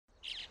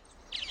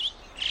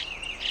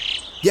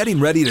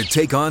Getting ready to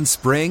take on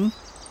spring?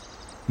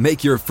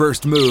 Make your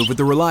first move with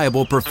the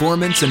reliable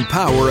performance and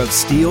power of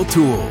Steel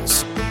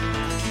tools.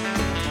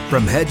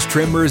 From hedge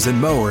trimmers and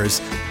mowers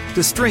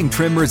to string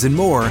trimmers and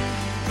more,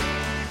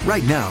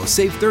 right now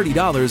save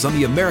 $30 on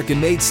the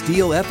American-made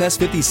Steel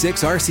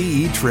FS56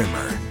 RCE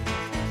trimmer.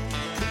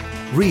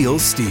 Real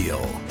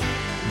Steel.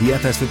 The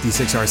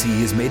FS56 RCE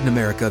is made in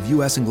America of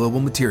U.S. and global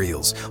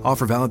materials.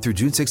 Offer valid through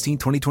June 16,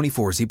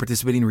 2024. See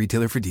participating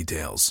retailer for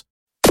details.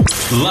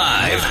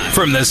 Live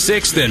from the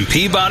 6th and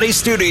Peabody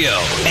Studio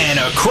and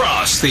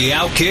across the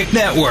Outkick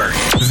Network,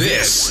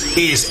 this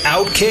is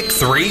Outkick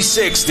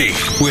 360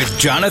 with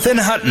Jonathan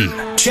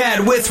Hutton,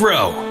 Chad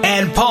Withrow,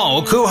 and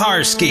Paul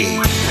Kuharsky.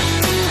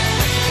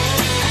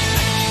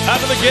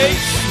 Out of the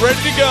gates,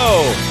 ready to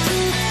go.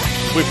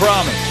 We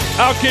promise.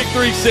 Outkick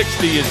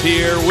 360 is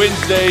here,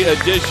 Wednesday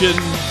edition,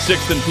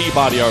 6th and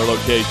Peabody, our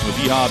location with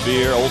Yeehaw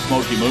Beer, Old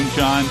Smoky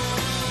Moonshine.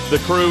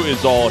 The crew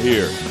is all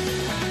here.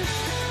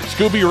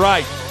 Scooby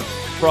Wright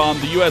from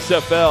the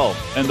USFL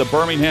and the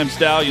Birmingham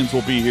Stallions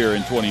will be here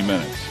in 20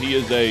 minutes. He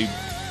is a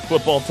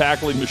football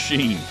tackling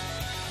machine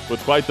with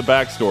quite the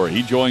backstory.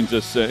 He joins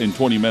us in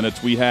 20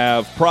 minutes. We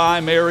have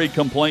primary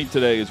complaint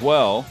today as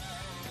well.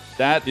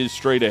 That is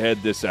straight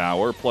ahead this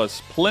hour,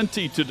 plus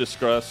plenty to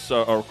discuss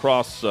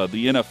across the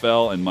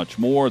NFL and much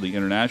more. The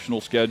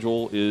international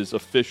schedule is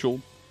official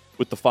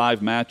with the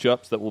 5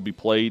 matchups that will be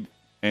played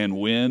and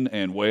when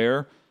and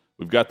where.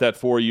 We've got that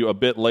for you a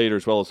bit later,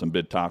 as well as some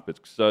bid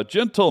topics.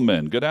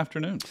 Gentlemen, good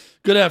afternoon.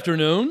 Good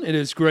afternoon. It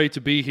is great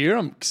to be here.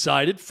 I'm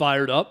excited,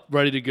 fired up,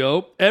 ready to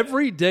go.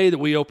 Every day that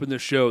we open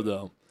this show,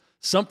 though,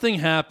 something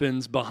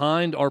happens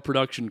behind our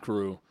production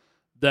crew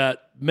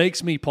that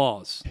makes me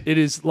pause. It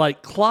is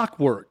like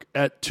clockwork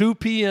at 2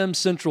 p.m.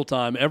 Central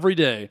Time every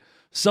day.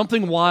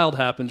 Something wild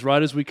happens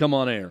right as we come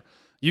on air.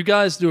 You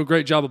guys do a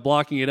great job of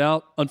blocking it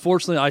out.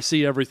 Unfortunately, I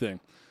see everything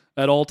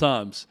at all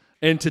times.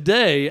 And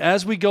today,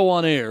 as we go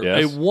on air,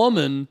 A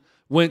woman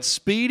went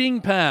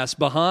speeding past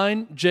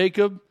behind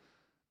Jacob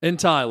and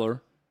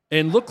Tyler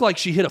and looked like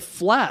she hit a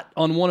flat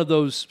on one of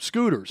those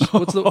scooters.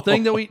 What's the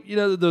thing that we,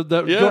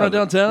 going on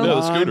downtown? Yeah,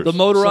 the scooters. The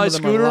motorized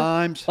scooter.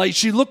 Limes. Like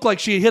she looked like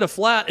she hit a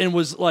flat and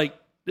was like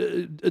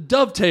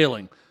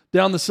dovetailing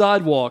down the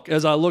sidewalk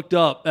as I looked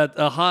up at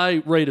a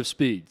high rate of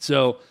speed.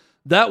 So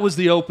that was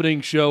the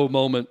opening show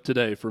moment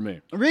today for me.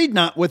 Reed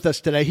not with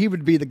us today. He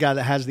would be the guy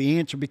that has the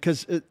answer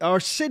because our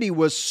city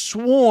was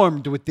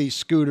swarmed with these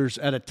scooters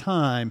at a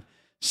time.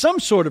 Some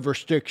sort of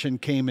restriction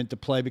came into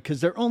play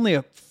because there are only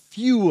a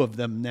few of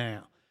them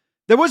now.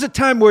 There was a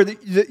time where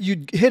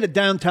you'd hit a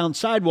downtown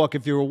sidewalk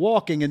if you were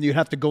walking and you'd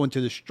have to go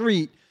into the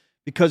street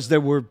because there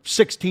were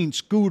 16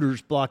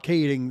 scooters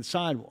blockading the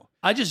sidewalk.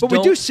 But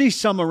we do see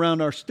some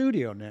around our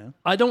studio now.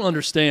 I don't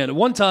understand.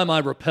 One time I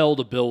repelled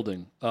a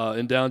building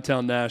in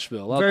downtown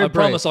Nashville. I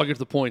promise I'll get to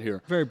the point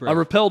here. Very brave. I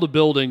repelled a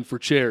building for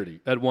charity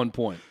at one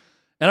point.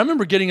 And I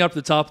remember getting up to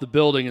the top of the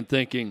building and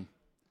thinking,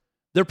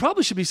 there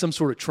probably should be some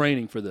sort of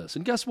training for this.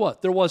 And guess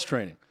what? There was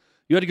training.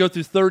 You had to go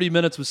through 30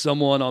 minutes with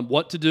someone on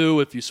what to do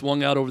if you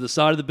swung out over the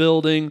side of the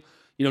building,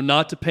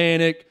 not to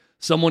panic.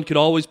 Someone could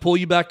always pull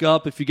you back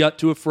up if you got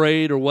too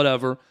afraid or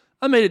whatever.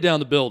 I made it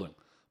down the building.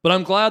 But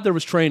I'm glad there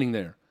was training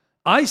there.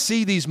 I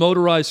see these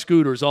motorized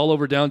scooters all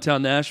over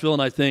downtown Nashville,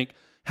 and I think,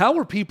 how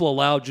are people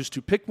allowed just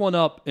to pick one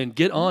up and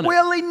get on it?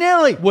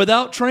 Willy-nilly.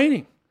 Without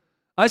training.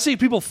 I see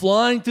people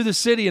flying through the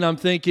city, and I'm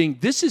thinking,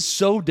 this is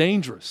so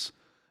dangerous.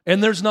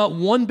 And there's not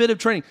one bit of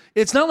training.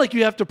 It's not like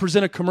you have to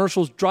present a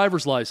commercial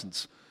driver's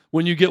license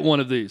when you get one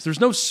of these. There's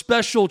no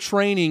special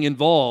training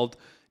involved.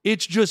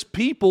 It's just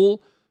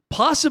people,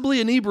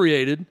 possibly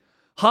inebriated,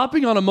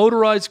 hopping on a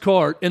motorized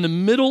cart in the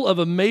middle of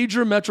a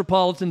major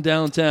metropolitan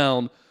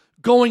downtown,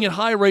 going at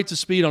high rates of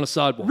speed on a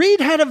sidewalk. Reed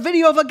had a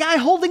video of a guy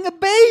holding a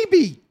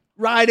baby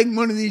riding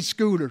one of these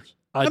scooters.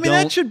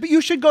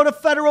 You should go to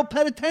federal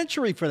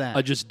penitentiary for that.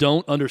 I just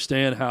don't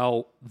understand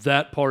how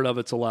that part of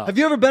it's allowed. Have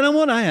you ever been on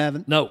one? I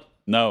haven't.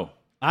 No.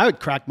 I would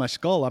crack my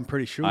skull, I'm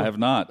pretty sure. I have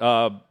not.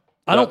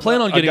 I don't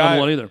plan on getting on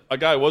one either. A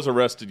guy was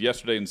arrested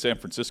yesterday in San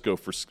Francisco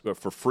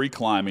for free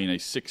climbing a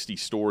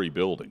 60-story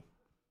building.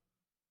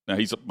 Now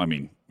he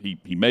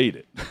made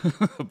it,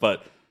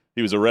 but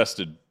he was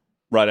arrested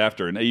right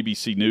after. And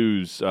ABC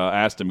News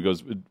asked him, he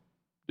goes,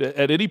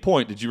 at any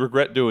point, did you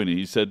regret doing it?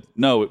 He said,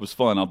 no, it was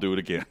fun. I'll do it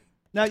again.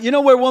 Now, you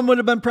know where one would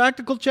have been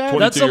practical, Chad?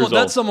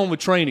 That's someone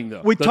with training,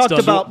 though. We talked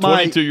about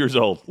 22 years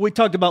old. We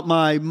talked about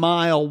my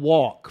mile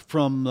walk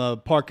from the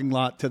parking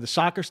lot to the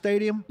soccer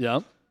stadium. Yeah.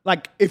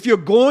 Like, if you're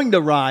going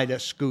to ride a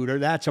scooter,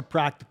 that's a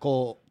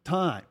practical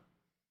time.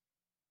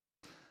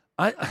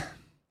 That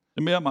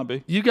might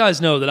be. You guys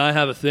know that I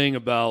have a thing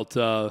about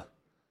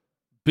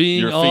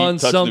being on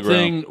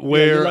something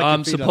where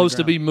I'm supposed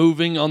to be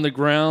moving on the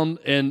ground,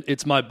 and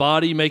it's my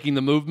body making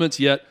the movements,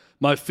 yet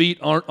my feet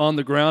aren't on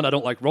the ground. I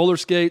don't like roller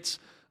skates.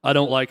 I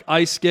don't like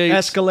ice skates.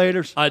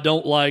 Escalators. I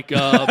don't like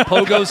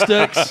pogo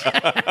sticks.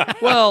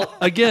 Well,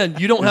 again,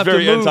 you don't have to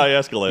move. Very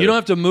anti-escalator. You don't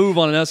have to move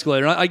on an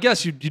escalator. I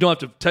guess you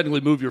don't have to technically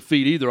move your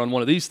feet either on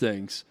one of these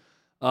things.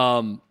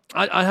 I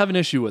have an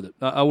issue with it.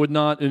 I would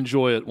not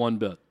enjoy it one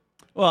bit.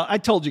 Well, I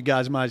told you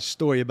guys my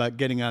story about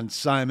getting on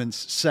Simon's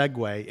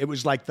Segway. It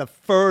was like the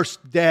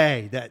first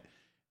day that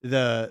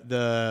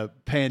the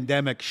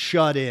pandemic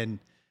shut-in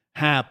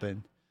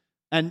happened.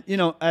 And,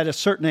 at a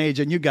certain age,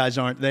 and you guys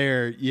aren't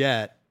there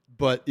yet,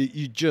 but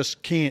you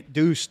just can't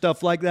do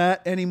stuff like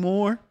that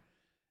anymore.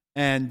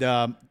 And,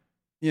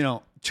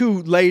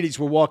 two ladies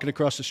were walking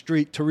across the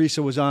street.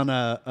 Teresa was on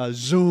a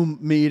Zoom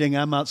meeting.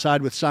 I'm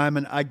outside with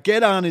Simon. I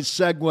get on his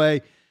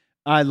Segway.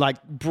 I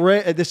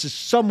this is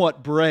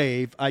somewhat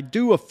brave. I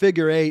do a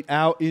figure 8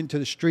 out into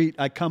the street.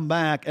 I come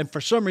back, and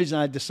for some reason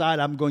I decide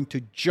I'm going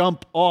to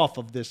jump off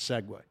of this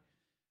Segway,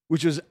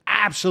 which was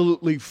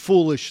absolutely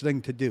foolish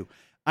thing to do.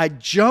 I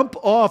jump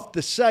off the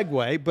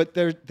Segway, but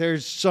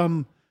there's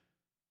some,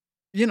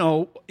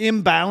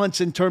 imbalance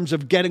in terms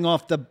of getting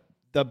off the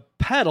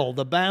pedal,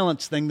 the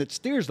balance thing that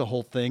steers the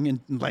whole thing,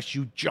 unless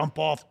you jump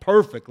off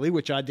perfectly,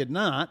 which I did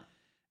not.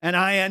 And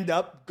I end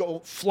up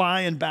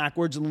flying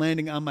backwards and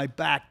landing on my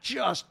back.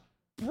 Just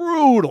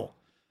brutal.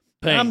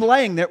 Pain. I'm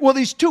laying there. Well,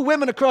 these two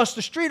women across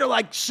the street are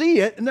like, see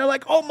it. And they're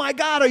like, oh, my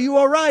God, are you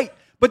all right?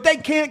 But they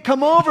can't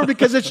come over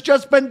because it's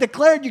just been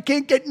declared you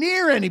can't get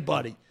near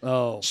anybody.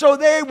 Oh. So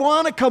they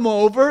want to come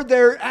over.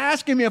 They're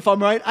asking me if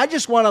I'm right. I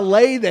just want to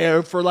lay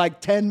there for like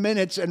 10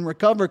 minutes and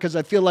recover because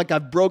I feel like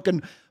I've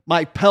broken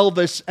my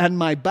pelvis and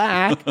my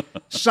back.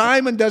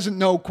 Simon doesn't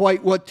know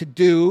quite what to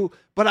do.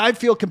 But I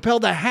feel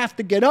compelled I have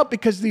to get up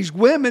because these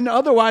women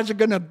otherwise are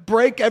going to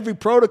break every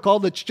protocol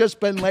that's just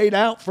been laid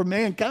out for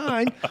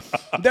mankind.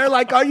 They're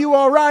like, are you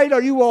all right?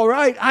 Are you all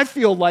right? I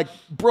feel like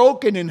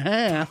broken in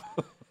half.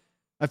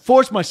 I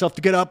force myself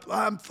to get up.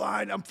 I'm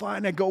fine.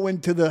 I go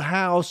into the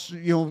house,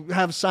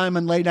 have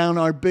Simon lay down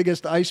our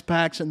biggest ice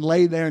packs and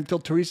lay there until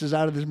Teresa's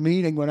out of this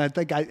meeting when I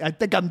think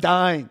I'm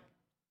dying.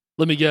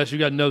 Let me guess, you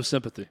got no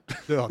sympathy.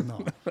 Oh,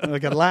 no. I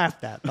got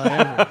laughed at by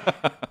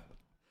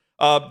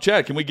everyone.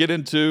 Chad, can we get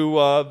into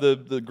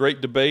the great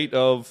debate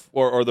of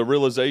or the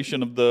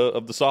realization of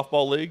the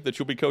softball league that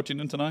you'll be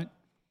coaching in tonight?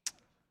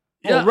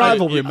 Yeah,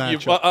 rivalry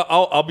match.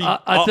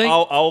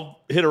 I'll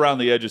hit around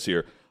the edges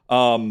here.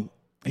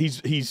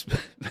 He's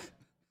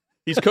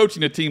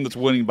coaching a team that's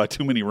winning by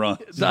too many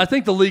runs. I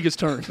think the league has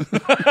turned.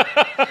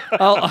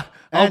 I'll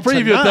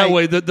preview it that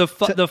way.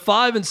 The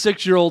 5 and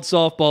 6 year old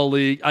softball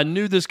league. I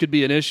knew this could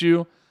be an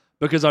issue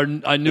because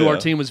I knew our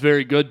team was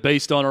very good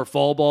based on our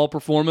fall ball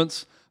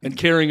performance and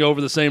carrying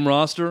over the same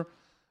roster.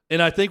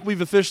 And I think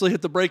we've officially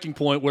hit the breaking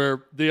point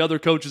where the other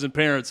coaches and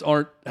parents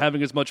aren't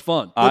having as much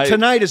fun. But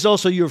tonight is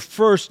also your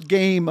first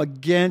game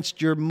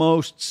against your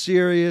most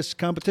serious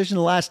competition,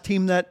 the last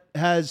team that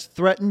has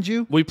threatened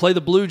you. We play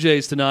the Blue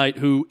Jays tonight,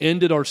 who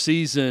ended our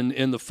season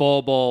in the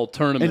fall ball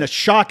tournament. In a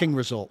shocking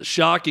result.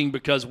 Shocking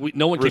because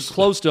no one came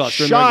close to us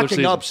during the regular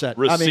season. Shocking upset.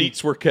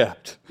 Receipts were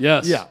kept.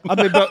 Yes. Yeah.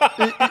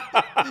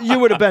 But you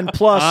would have been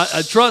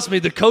plus. Trust me,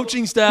 the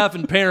coaching staff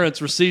and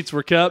parents' receipts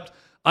were kept.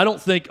 I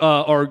don't think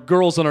our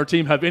girls on our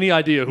team have any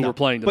idea who we're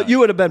playing tonight. But you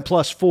would have been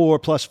 +4,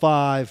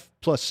 +5,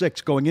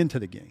 +6 going into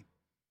the game.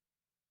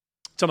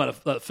 Talking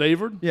about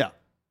favored? Yeah.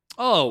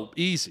 Oh,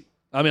 easy.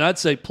 I mean, I'd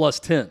say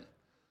 +10.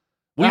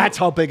 That's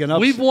how big an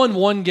upset. We've won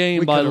one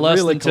game by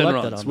less than 10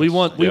 runs. We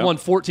won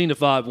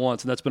 14-5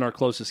 once, and that's been our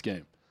closest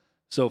game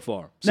so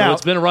far. So now,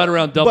 it's been right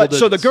around double digits.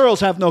 So the girls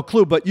have no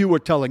clue, but you were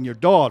telling your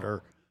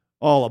daughter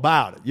all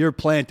about it. You're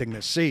planting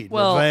the seed.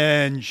 Well,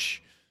 revenge.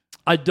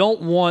 I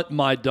don't want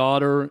my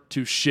daughter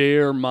to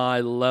share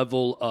my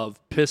level of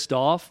pissed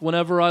off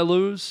whenever I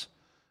lose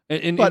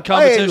in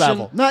competition. A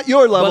level. Not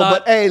your level,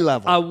 but A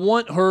level. I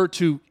want her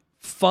to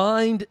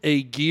find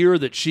a gear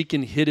that she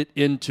can hit it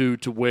into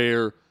to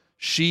where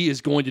she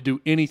is going to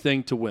do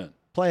anything to win.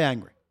 Play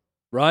angry.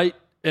 Right?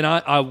 And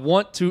I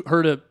want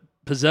her to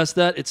possess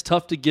that. It's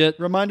tough to get.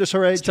 Remind us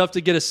her age. It's tough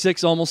to get a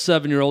 6, almost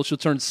 7-year-old. She'll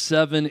turn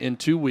 7 in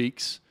 2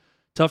 weeks.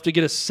 Tough to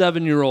get a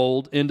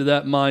 7-year-old into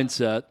that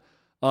mindset.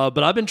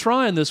 But I've been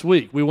trying this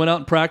week. We went out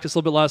and practiced a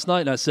little bit last night,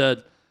 and I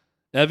said,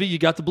 Evie, you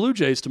got the Blue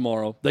Jays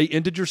tomorrow. They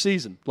ended your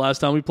season last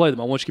time we played them.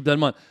 I want you to keep that in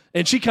mind.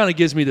 And she kind of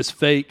gives me this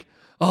fake,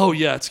 oh,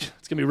 yeah, it's going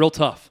to be real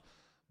tough.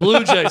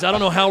 Blue Jays, I don't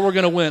know how we're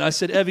going to win. I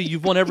said, Evie,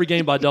 you've won every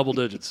game by double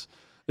digits.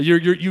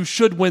 You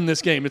should win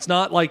this game. It's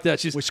not like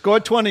that. We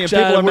scored 20 and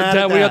people are mad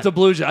at that. We got the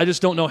Blue Jays. I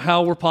just don't know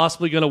how we're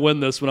possibly going to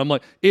win this one. I'm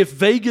like, if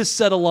Vegas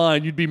set a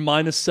line, you'd be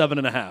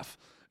 -7.5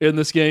 in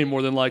this game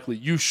more than likely.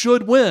 You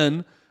should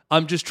win.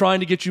 I'm just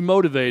trying to get you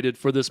motivated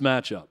for this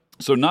matchup.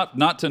 So not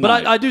tonight.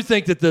 But I do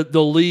think that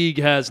the league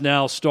has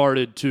now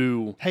started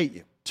to hate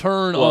you,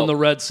 turn on the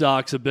Red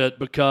Sox a bit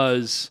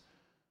because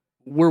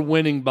we're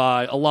winning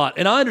by a lot.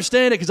 And I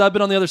understand it because I've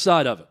been on the other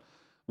side of it.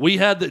 We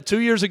had 2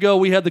 years ago,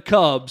 we had the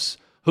Cubs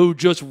who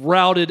just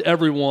routed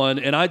everyone,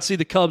 and I'd see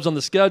the Cubs on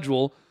the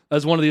schedule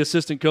as one of the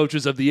assistant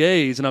coaches of the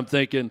A's, and I'm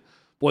thinking,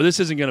 boy, this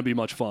isn't going to be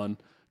much fun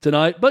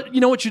tonight. But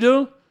you know what you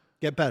do?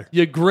 Get better.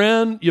 You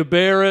grin, you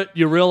bear it,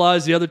 you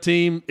realize the other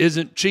team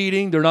isn't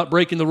cheating, they're not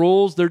breaking the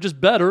rules, they're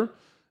just better,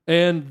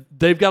 and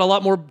they've got a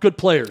lot more good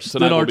players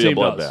than our team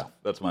does.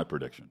 That's my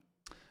prediction.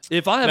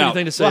 If I have Now,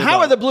 anything to say, Well, how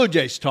about are the Blue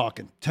Jays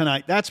talking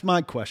tonight? That's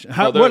my question.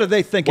 Well, What are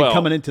they thinking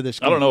coming into this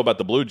game? I don't know about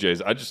the Blue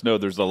Jays. I just know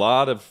there's a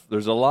lot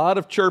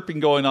of chirping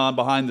going on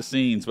behind the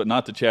scenes, but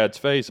not to Chad's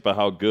face about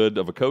how good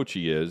of a coach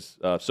he is.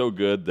 So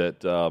good that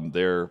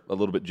they're a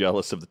little bit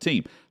jealous of the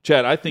team.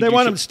 Chad, I think They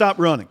want him to stop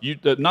running.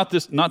 Not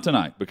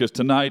tonight, because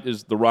tonight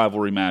is the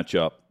rivalry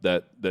matchup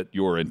that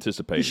you're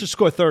anticipating. You should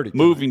score 30.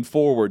 tonight. Moving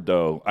forward,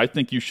 though, I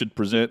think you should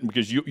present,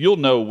 because you'll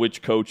know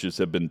which coaches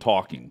have been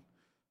talking.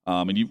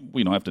 And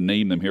we don't have to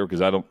name them here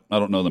because I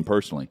don't know them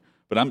personally.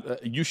 But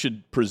you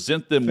should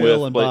present them Phil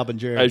with and Bob and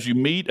Jerry. as you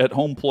meet at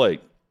home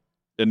plate,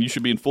 and you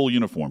should be in full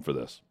uniform for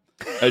this.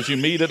 As you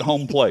meet at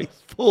home plate,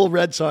 Full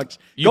Red Sox.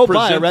 you Go buy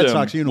a present Red them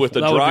Sox uniform. with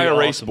a That would dry be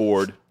erase awesome.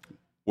 board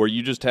where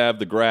you just have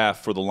the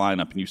graph for the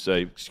lineup, and you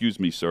say, "Excuse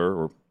me, sir,"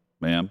 or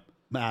 "Ma'am."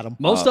 Madam.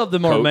 most of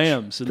them are Coach,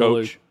 ma'ams in the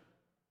Coach, league.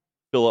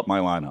 fill up my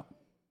lineup,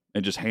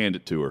 and just hand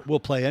it to her.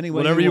 We'll play any way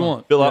Whatever you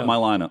want. Fill out Yeah. my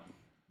lineup.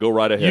 Go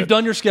right ahead. You've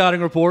done your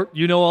scouting report.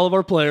 You know all of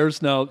our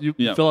players. Now you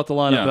Yeah. fill out the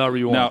lineup Yeah. however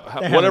you Now,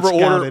 want. They whatever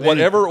haven't order, scouted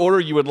whatever order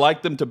you would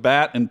like them to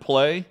bat and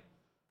play,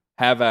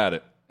 have at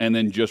it, and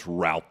then just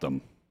route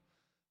them.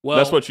 Well,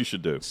 That's what you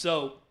should do.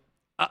 So,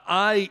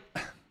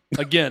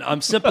 again,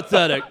 I'm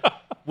sympathetic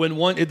when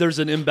there's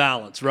an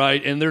imbalance,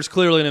 right? And there's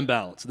clearly an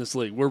imbalance in this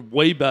league. We're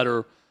way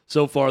better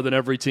so far than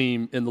every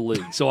team in the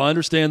league. So I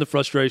understand the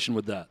frustration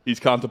with that. He's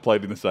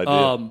contemplating this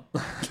idea.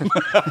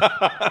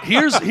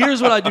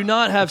 Here's what I do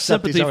not have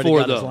Except he's sympathy already for,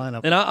 got his though.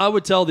 lineup. And I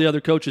would tell the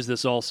other coaches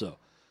this also.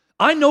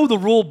 I know the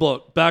rule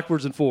book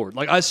backwards and forward.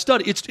 Like I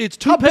study. It's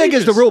 2 How pages. big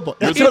is the rule book?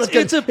 It's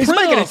a He's making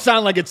printout. it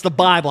sound like it's the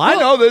Bible. I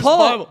know this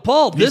Bible.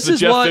 Paul, He's this the is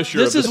Jeff why Fisher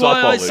this of the is why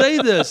softball I league. say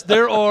this.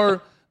 There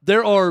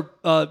are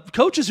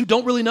coaches who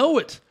don't really know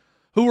it,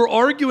 who are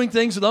arguing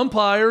things with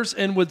umpires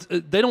and with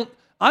they don't.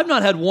 I've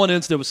not had one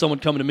incident with someone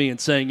coming to me and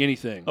saying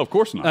anything. Of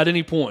course not. At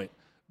any point.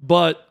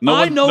 But no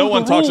I one, know no the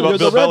one talks rules. about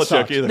Bill The Red Belichick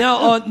Sox. either.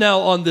 Now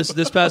on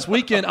this past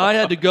weekend, I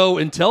had to go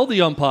and tell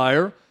the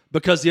umpire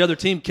because the other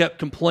team kept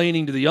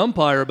complaining to the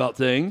umpire about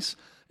things,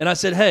 and I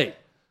said, "Hey,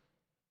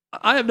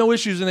 I have no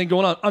issues with anything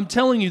going on. I'm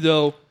telling you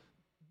though,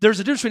 there's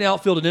a difference between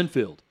outfield and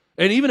infield,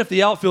 and even if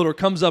the outfielder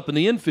comes up in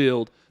the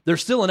infield, they're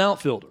still an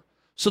outfielder.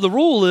 So the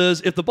rule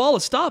is, if the ball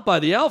is stopped by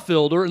the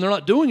outfielder and they're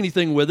not doing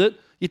anything with it,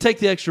 you take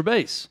the extra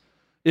base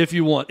if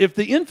you want. If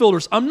the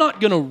infielders, I'm not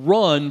going to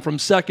run from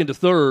second to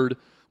third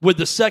with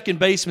the second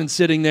baseman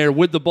sitting there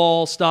with the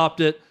ball, stopped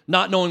it,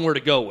 not knowing where to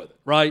go with it,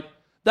 right?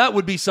 That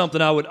would be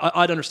something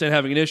I'd understand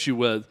having an issue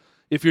with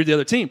if you're the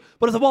other team.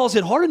 But if the ball is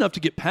hit hard enough to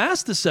get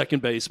past the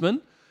second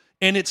baseman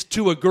and it's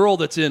to a girl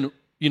that's in,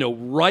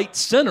 right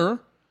center,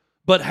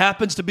 but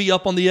happens to be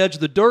up on the edge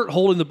of the dirt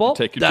holding the ball,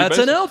 Take your two that's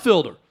an bases.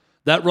 outfielder.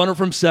 That runner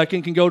from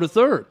second can go to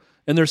third.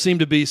 And there seemed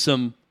to be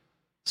some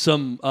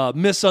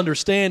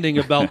misunderstanding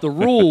about the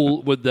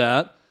rule with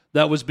that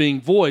was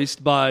being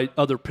voiced by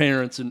other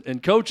parents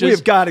and coaches.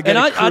 We've got to get and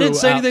a I didn't crew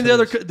say out anything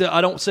to to the other.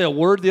 I don't say a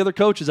word to the other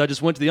coaches. I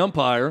just went to the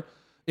umpire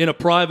in a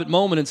private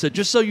moment and said,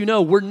 "Just so you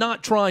know, we're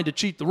not trying to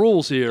cheat the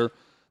rules here."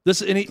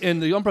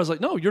 And the umpire's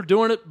like, "No, you're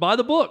doing it by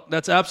the book.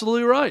 That's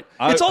absolutely right."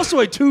 It's also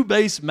a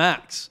 2-base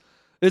max.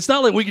 It's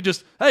not like we could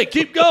just, "Hey,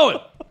 keep going."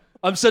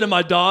 I'm sending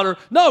my daughter,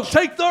 "No,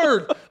 take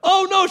third."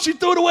 "Oh, no, she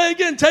threw it away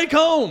again. Take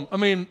home." I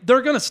mean,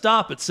 they're going to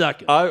stop at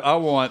second. I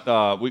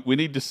want. We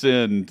need to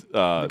send. We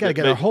got to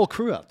get our whole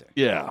crew out there.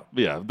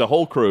 Yeah, the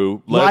whole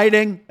crew.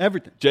 Lighting,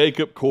 everything.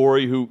 Jacob,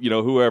 Corey,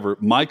 whoever,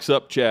 mic's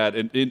up Chad,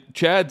 and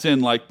Chad's in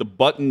like the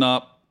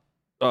button-up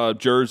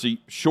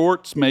jersey,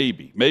 shorts,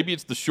 maybe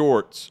it's the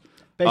shorts,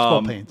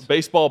 Baseball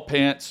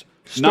pants.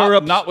 not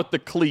Stirrups. with the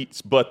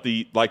cleats, but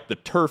the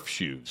turf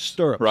shoes,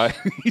 Stirrups. right?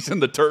 He's in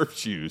the turf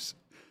shoes,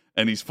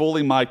 and he's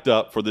fully mic'd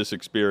up for this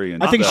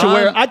experience. I think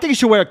he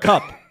should wear a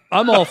cup.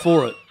 I'm all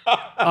for it.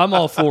 I'm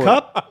all for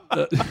Cup?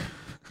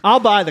 I'll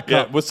buy the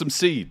yeah, cup. with some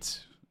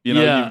seeds.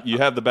 Yeah. You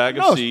have the bag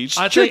of No, seeds.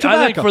 I chew think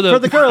tobacco. for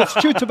the girls,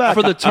 chew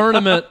tobacco. For the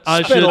tournament,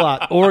 I Spit a should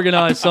lot.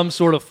 organize some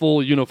sort of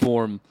full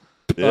uniform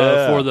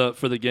Yeah.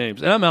 for the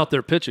games, and I'm out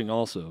there pitching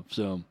also.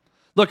 So,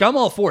 look, I'm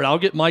all for it. I'll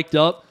get mic'd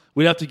up.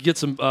 We'd have to get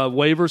some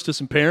waivers to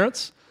some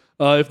parents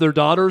if their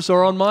daughters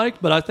are on mic,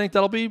 but I think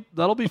that'll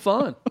be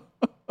fine.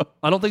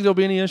 I don't think there'll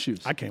be any issues.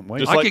 I can't wait.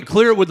 Just I like- could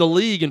clear it with the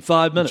league in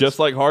 5 minutes. Just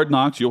like Hard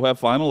Knocks, you'll have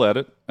final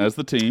edit as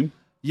the team.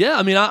 yeah,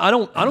 I mean, I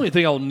don't even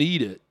think I'll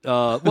need it.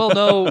 Well,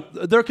 no,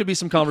 there could be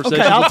some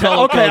conversations. Okay, with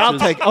fellow I'll coaches.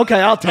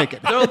 I'll take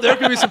it. There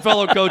could be some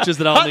fellow coaches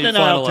that I'll Hutton need and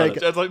I'll final take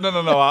edit. Chad's like, no,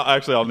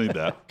 I'll need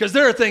that. Because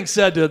there are things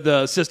said to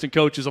the assistant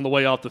coaches on the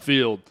way off the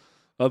field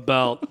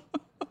about,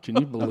 can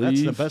you believe?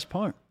 That's the best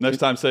part. Next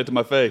time, say it to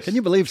my face. Can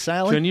you believe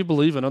Sally? Can you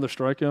believe another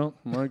strikeout?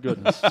 My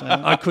goodness,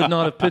 I could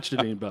not have pitched it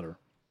any better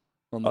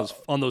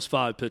on those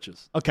 5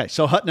 pitches. Okay,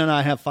 so Hutton and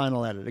I have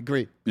final edit.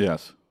 Agreed.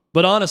 Yes.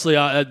 But honestly,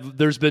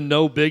 there's been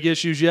no big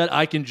issues yet.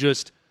 I can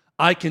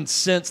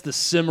sense the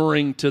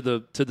simmering to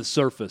the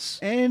surface.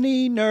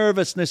 Any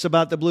nervousness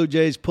about the Blue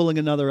Jays pulling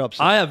another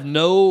upset? I have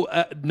no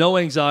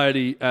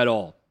anxiety at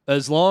all.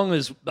 As long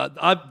as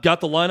I've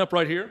got the lineup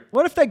right here.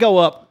 What if they go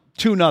up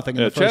 2-0 in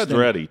the first Chad's inning.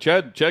 ready.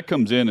 Chad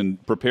comes in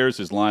and prepares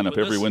his lineup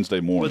every Wednesday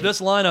morning. With this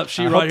lineup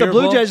sheet I right hope the here,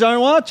 Blue Will, Jays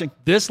aren't watching.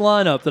 this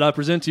lineup that I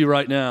present to you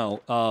right now,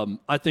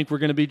 I think we're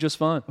going to be just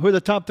fine. Who are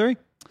the top 3?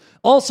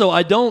 Also,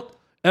 I don't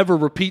ever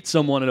repeat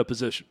someone in a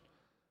position.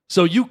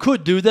 So you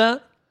could do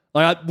that.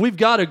 We've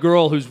got a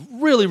girl who's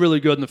really, really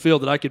good in the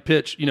field that I could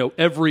pitch,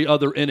 every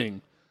other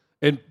inning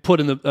and put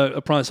in a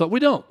prime slot.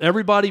 We don't.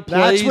 Everybody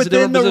plays That's a different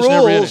within the position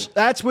every inning. rules.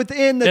 That's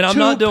within the And I'm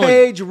not doing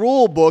 2-page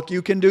rule book.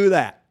 You can do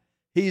that.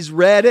 He's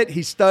read it,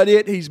 he studied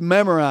it, he's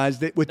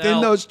memorized it. Within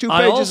Now, those 2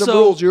 pages of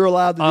rules, you're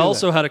allowed to do I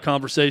also that. had a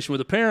conversation with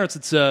the parents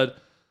that said,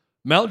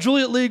 Mount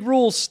Juliet League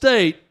rules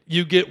state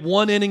you get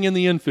 1 inning in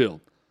the infield.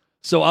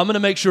 So I'm going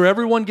to make sure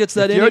everyone gets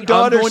that Your inning. I'm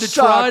daughter going to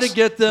sucks, try to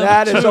get them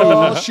that is 2.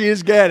 all she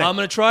is getting. I'm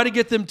going to try to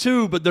get them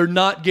 2, but they're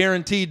not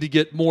guaranteed to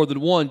get more than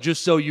 1,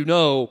 just so you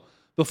know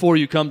before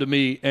you come to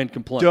me and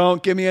complain.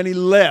 Don't give me any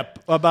lip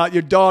about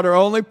your daughter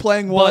only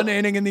playing 1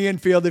 inning in the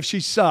infield if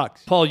she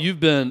sucks. Paul,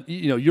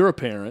 you're a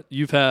parent.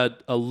 You've had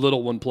a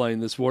little one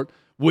playing this sport.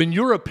 When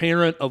you're a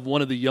parent of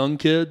one of the young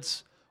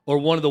kids or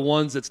one of the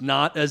ones that's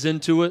not as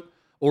into it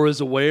or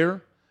as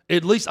aware,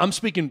 at least I'm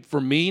speaking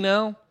for me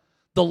now,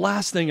 the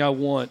last thing I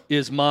want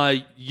is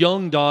my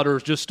young daughter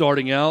just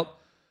starting out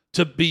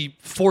to be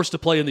forced to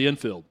play in the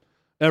infield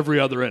every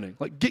other inning.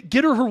 Like,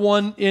 get her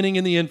 1 inning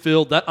in the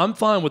infield. I'm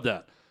fine with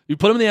that. You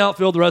put them in the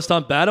outfield the rest of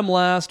the time, bat them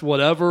last,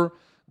 whatever.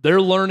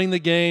 They're learning the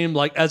game.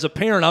 Like, as a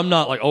parent, I'm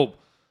not like, oh,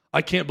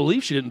 I can't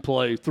believe she didn't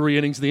play 3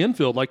 innings in the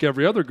infield like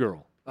every other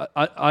girl.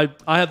 I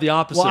have the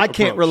opposite Well, I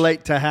can't approach.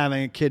 relate to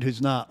having a kid who's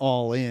not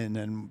all in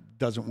and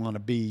doesn't want to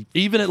be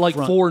Even at like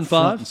 4 and 5?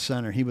 front and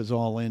center. He was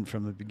all in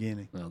from the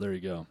beginning. Oh, there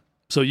you go.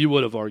 So you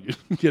would have argued,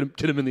 get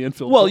him in the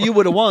infield. Well, you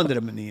would have wanted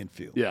him in the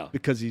infield. Yeah.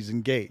 Because he's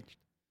engaged.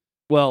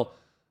 Well,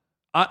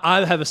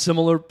 I have a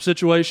similar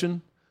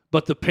situation,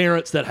 but the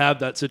parents that have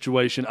that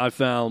situation, I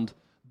found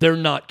they're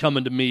not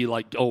coming to me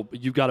like, oh,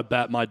 you've got to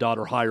bat my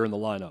daughter higher in the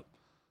lineup.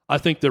 I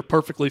think they're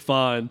perfectly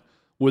fine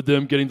with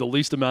them getting the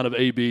least amount of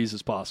ABs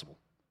as possible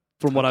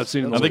from what I've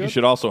seen. I think you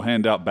should also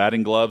hand out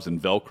batting gloves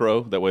and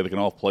Velcro. That way they can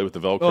all play with the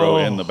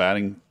Velcro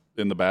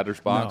in the batter's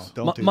box.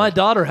 No, don't do My that.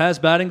 daughter has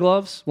batting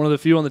gloves, one of the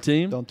few on the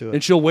team. Don't do it.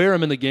 And she'll wear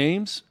them in the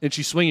games, and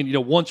she's swinging,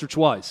 once or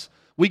twice.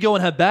 We go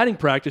and have batting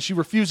practice. She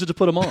refuses to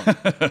put them on.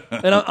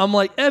 And I'm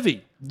like,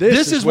 Evie,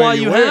 this is where why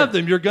you you wear have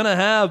them. them. You're going to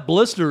have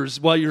blisters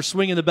while you're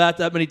swinging the bat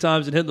that many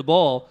times and hitting the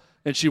ball,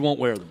 and she won't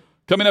wear them.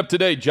 Coming up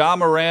today, Ja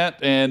Morant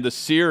and the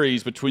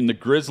series between the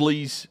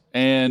Grizzlies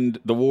and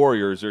the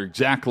Warriors are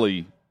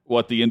exactly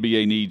what the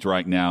NBA needs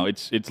right now.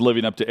 It's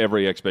living up to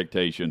every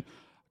expectation.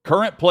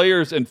 Current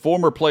players and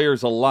former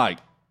players alike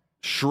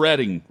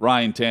shredding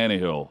Ryan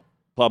Tannehill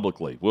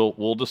publicly.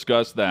 We'll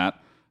discuss that.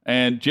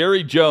 And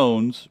Jerry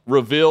Jones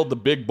revealed the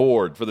big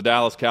board for the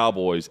Dallas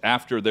Cowboys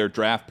after their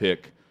draft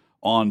pick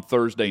on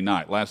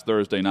last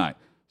Thursday night.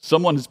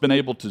 Someone has been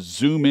able to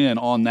zoom in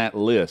on that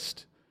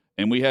list,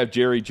 and we have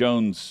Jerry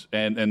Jones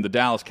and the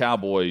Dallas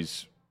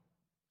Cowboys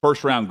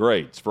first-round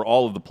grades for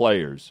all of the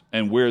players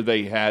and where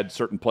they had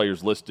certain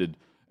players listed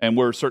and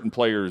where certain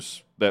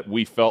players that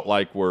we felt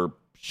like were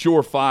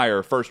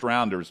surefire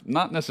first-rounders,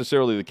 not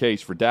necessarily the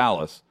case for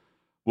Dallas.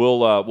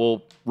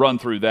 We'll run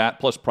through that,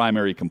 plus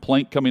primary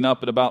complaint coming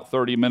up in about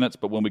 30 minutes.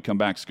 But when we come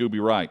back,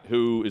 Scooby Wright,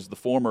 who is the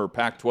former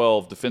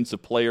Pac-12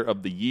 Defensive Player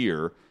of the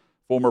Year,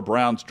 former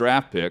Browns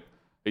draft pick,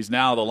 he's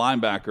now the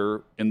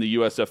linebacker in the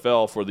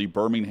USFL for the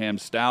Birmingham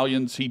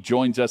Stallions. He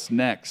joins us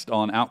next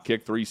on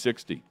Outkick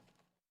 360.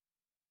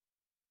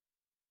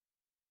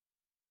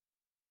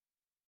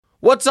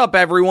 What's up,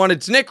 everyone?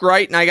 It's Nick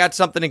Wright, and I got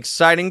something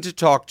exciting to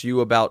talk to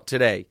you about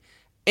today.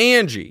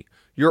 Angie,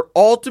 your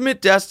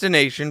ultimate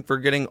destination for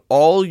getting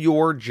all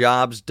your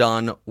jobs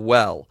done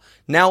well.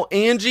 Now,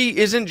 Angie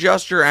isn't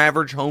just your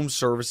average home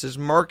services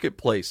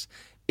marketplace.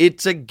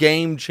 It's a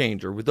game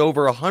changer with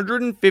over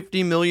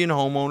 150 million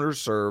homeowners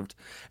served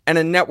and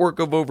a network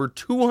of over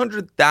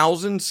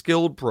 200,000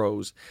 skilled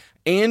pros.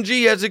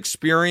 Angie has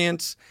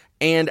experience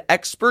and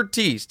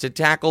expertise to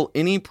tackle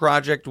any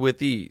project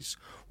with ease.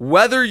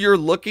 Whether you're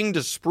looking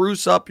to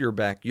spruce up your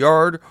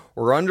backyard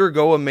or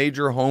undergo a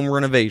major home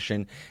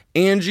renovation,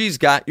 Angie's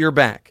got your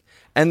back.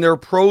 And their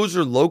pros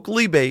are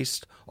locally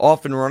based,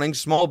 often running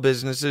small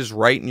businesses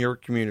right in your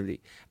community.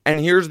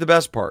 And here's the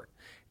best part.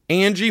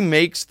 Angie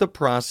makes the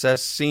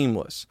process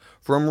seamless.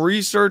 From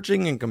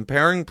researching and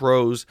comparing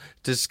pros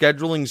to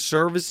scheduling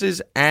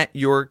services at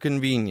your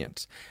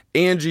convenience.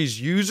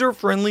 Angie's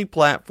user-friendly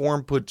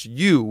platform puts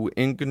you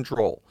in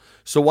control.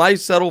 So why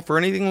settle for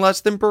anything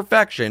less than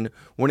perfection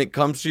when it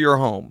comes to your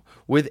home?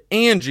 With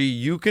Angie,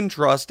 you can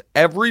trust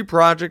every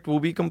project will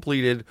be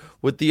completed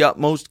with the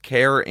utmost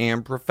care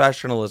and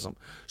professionalism.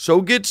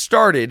 So get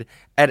started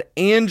at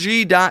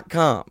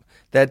Angie.com.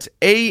 That's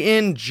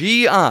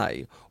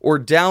ANGI, or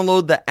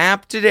download the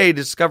app today to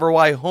discover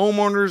why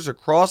homeowners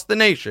across the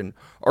nation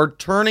are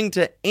turning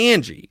to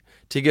Angie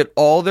to get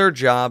all their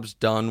jobs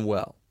done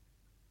well.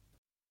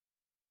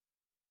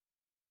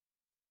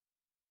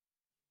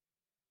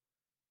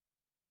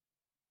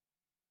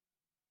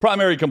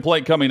 Primary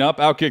complaint coming up.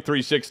 Outkick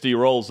 360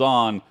 rolls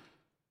on.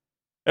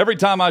 Every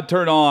time I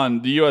turn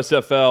on the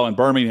USFL and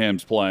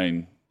Birmingham's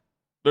playing,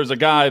 there's a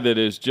guy that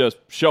is just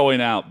showing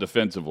out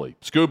defensively.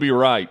 Scooby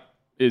Wright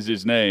is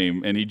his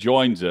name, and he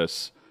joins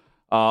us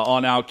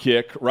on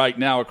Outkick right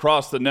now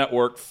across the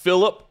network.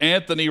 Philip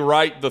Anthony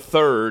Wright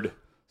III,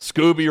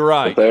 Scooby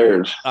Wright.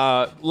 Third.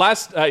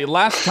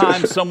 Last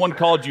time someone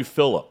called you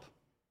Philip.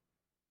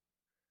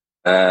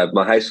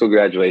 My high school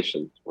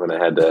graduation, when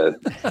I had to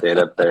stand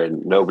up there,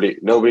 and nobody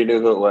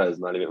knew who it was.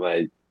 Not even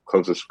my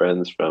closest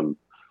friends from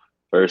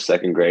first,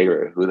 second grade,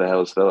 or who the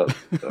hell is Philip?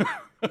 So,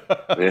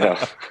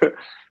 yeah.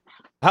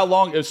 How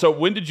long? So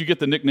when did you get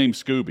the nickname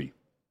Scooby?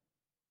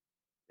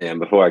 And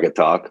before I could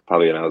talk,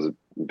 probably when I was a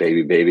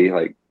baby,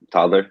 like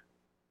toddler.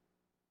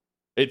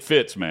 It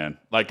fits, man.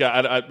 Like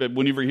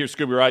whenever you hear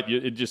Scooby Wright,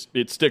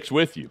 it sticks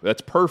with you.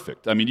 That's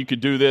perfect. I mean, you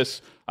could do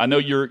this. I know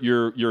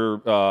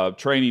you're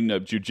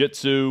training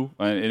jiu-jitsu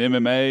and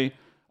MMA.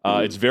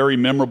 It's very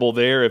memorable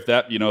there.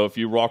 If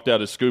you walked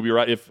out as Scooby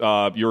Wright, if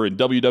you're in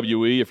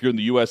WWE, if you're in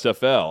the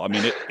USFL, I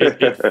mean,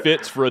 it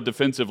fits for a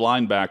defensive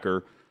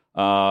linebacker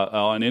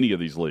on any of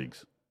these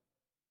leagues.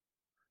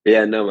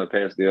 Yeah, no, my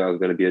parents knew I was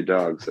going to be a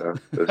dog, so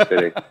it was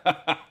fitting.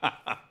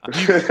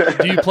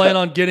 Do you plan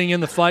on getting in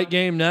the fight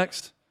game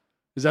next?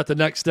 Is that the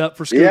next step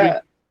for Scooby?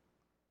 Yeah.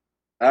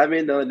 I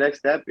mean, the next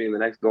step being the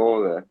next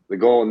goal, the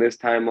goal in this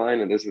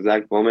timeline, in this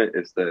exact moment,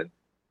 is to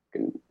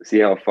see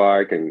how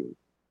far I can,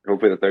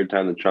 hopefully the third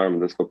time the charm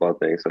of this football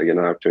thing, so I get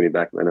an opportunity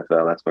back in the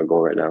NFL. That's my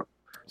goal right now.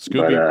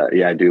 Scooby. But,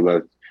 yeah, I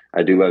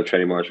do love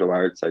training martial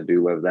arts. I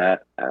do love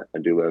that. I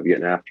do love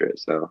getting after it.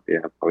 So, yeah,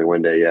 probably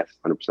one day, yes,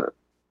 100%.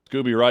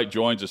 Scooby Wright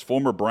joins us,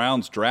 former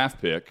Browns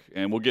draft pick,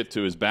 and we'll get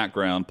to his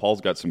background. Paul's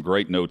got some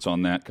great notes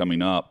on that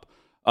coming up.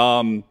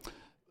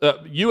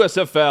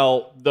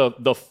 USFL,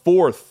 the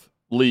fourth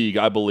league,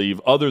 I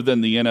believe, other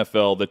than the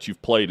NFL that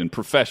you've played in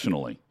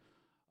professionally.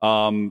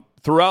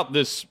 Throughout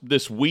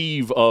this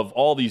weave of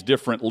all these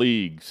different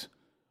leagues,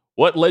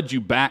 what led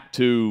you back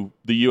to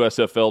the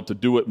USFL to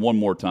do it one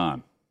more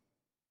time?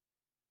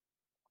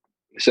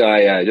 So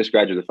I just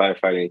graduated the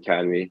Firefighting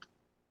Academy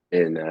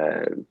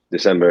in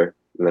December.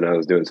 And then I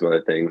was doing some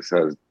other things.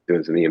 I was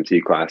doing some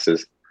EMT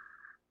classes.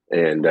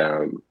 And,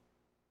 it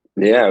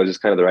was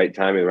just kind of the right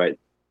timing, the right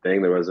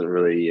thing. There wasn't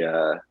really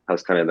I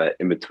was kind of that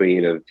in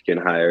between of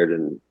getting hired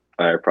and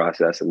fire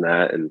process and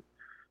that. And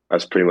I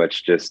was pretty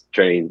much just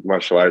training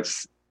martial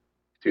arts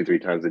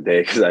 2-3 times a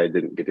day because I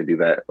didn't get to do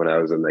that when I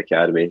was in the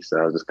academy. So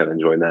I was just kind of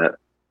enjoying that.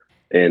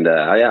 And,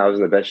 I was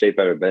in the best shape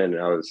I've ever been.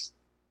 And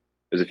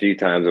there's a few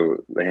times,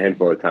 a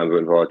handful of times I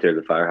went volunteer at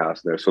the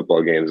firehouse and there's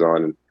football games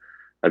on. And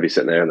I'd be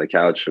sitting there on the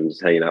couch and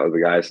just hanging out with the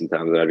guys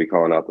sometimes, and I'd be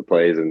calling out the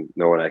plays and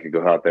knowing I could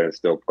go out there and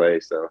still play.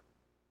 So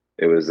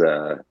it was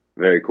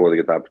very cool to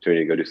get the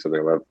opportunity to go do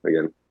something I love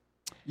again.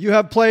 You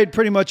have played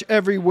pretty much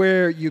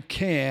everywhere you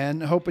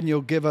can. Hoping you'll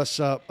give us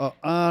an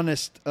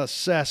honest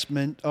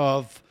assessment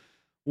of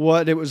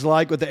what it was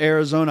like with the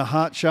Arizona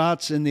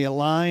Hotshots in the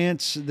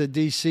Alliance, the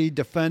DC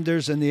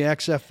Defenders in the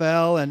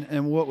XFL,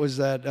 and what was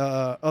that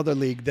other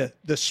league,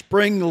 the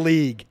Spring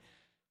League,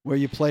 where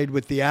you played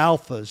with the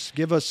Alphas.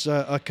 Give us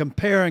a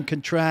compare and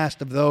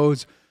contrast of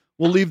those.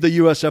 We'll leave the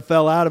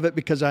USFL out of it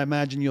because I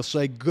imagine you'll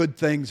say good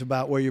things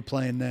about where you're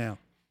playing now.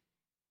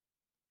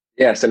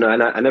 Yeah, so no,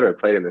 I never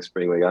played in the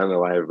Spring League. I don't know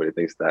why everybody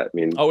thinks that. I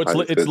mean,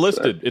 it's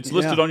listed. It's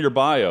listed on your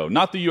bio.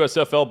 Not the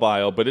USFL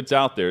bio, but it's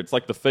out there. It's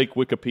like the fake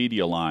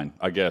Wikipedia line,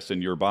 I guess,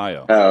 in your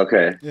bio. Oh,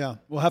 okay. Yeah,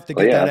 we'll have to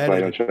get that that's why I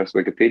edited. don't trust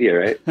Wikipedia,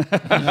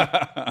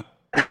 right?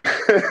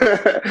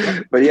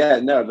 But yeah,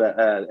 no,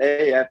 the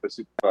AAF was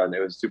super fun. It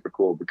was super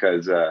cool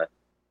because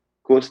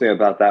coolest thing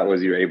about that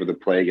was you were able to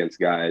play against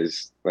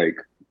guys, like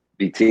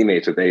be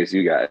teammates with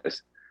ASU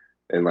guys.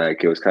 And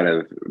like it was kind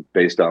of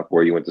based off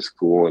where you went to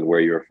school and where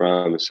you were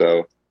from.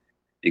 So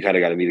you kind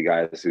of got to meet the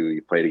guys who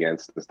you played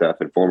against and stuff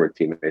and former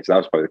teammates. That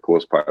was probably the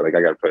coolest part. Like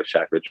I got to play with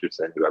Shaq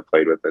Richardson, who I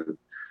played with since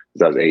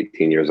I was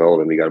 18 years old,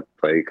 and we got to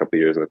play a couple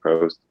of years in the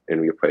pros,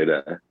 and we played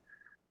a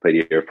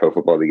year of pro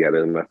football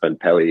together. And my friend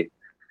Pelly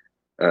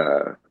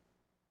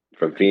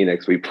from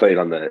Phoenix, we played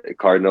on the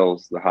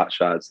Cardinals, the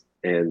Hotshots,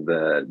 and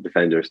the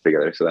Defenders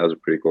together. So that was a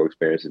pretty cool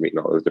experience, meeting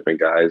all those different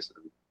guys.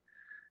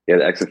 Yeah,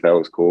 the XFL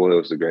was cool. It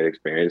was a great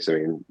experience. I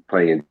mean,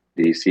 playing in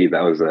DC,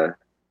 that was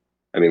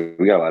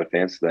we got a lot of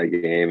fans to that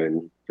game,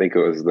 and I think it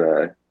was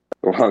the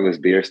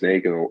longest beer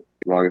snake and the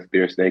longest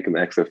beer snake in the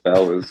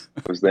XFL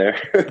was there.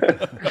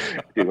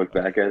 If you look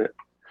back at it,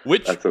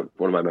 that's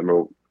one of my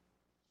memorable.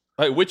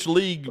 Hey, which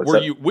league were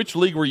you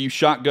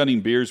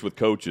shotgunning beers with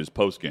coaches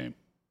post game?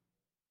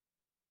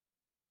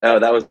 Oh,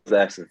 that was the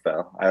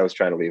XFL. I was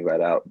trying to leave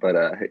that out, but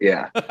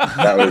yeah,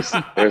 that was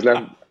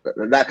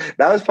that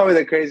was probably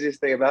the craziest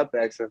thing about the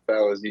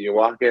XFL is you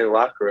walk in the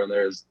locker room,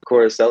 there's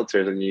Coors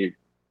Seltzers, and you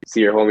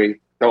see your homie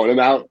throwing them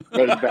out.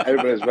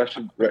 Everybody's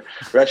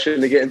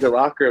rushing to get into the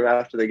locker room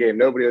after the game.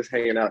 Nobody was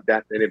hanging out,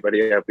 dapping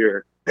anybody up.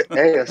 You're,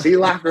 hey, I see you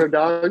locker room,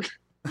 dog.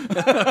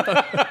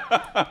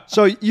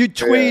 So you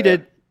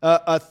tweeted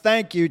a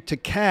thank you to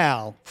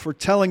Cal for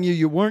telling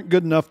you weren't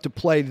good enough to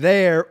play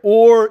there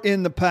or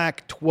in the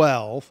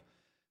Pac-12.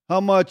 How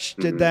much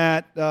did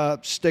that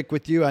stick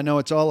with you? I know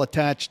it's all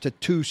attached to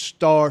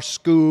 2-Star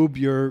Scoob,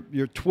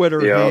 your Twitter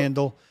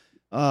handle,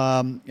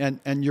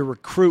 and your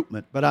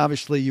recruitment. But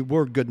obviously, you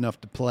were good enough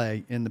to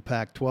play in the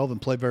Pac-12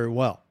 and play very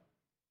well.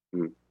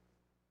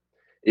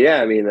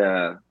 Yeah, I mean,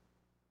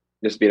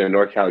 just being a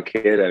NorCal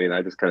kid, I mean,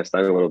 I just kind of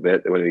stung a little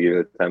bit. They wouldn't give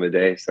it the time of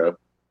day, so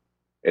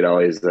it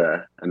always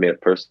I made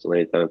it personal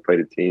anytime I played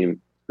a team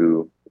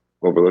who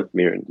overlooked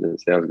me and didn't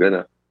say I was good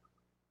enough.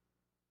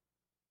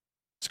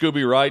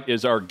 Scooby Wright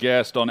is our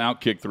guest on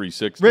Outkick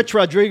 360. Rich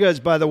Rodriguez,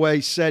 by the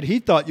way, said he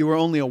thought you were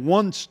only a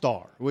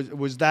 1-star.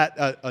 Was that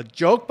a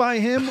joke by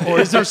him,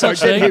 or is there such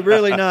thing? Did he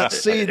really not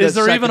see? Is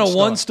there even a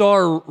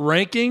 1-star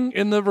ranking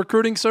in the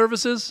recruiting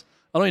services?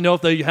 I don't even know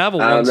if they have a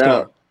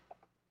 1-star.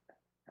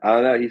 I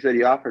don't know. He said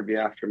he offered me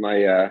after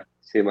my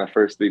seeing my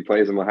first 3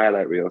 plays in my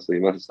highlight reel, so he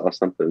must have saw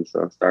something.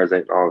 So stars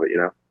ain't all of it, you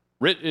know.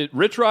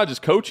 Rich Rod is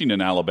coaching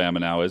in Alabama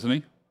now, isn't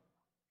he?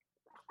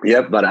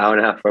 Yep, about an hour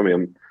and a half from me.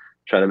 I'm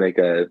trying to make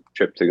a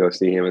trip to go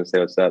see him and say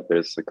what's up.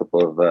 There's a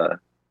couple of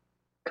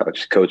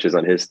coaches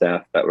on his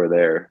staff that were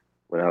there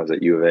when I was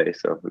at U of A,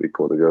 so it'd be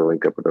cool to go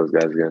link up with those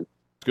guys again.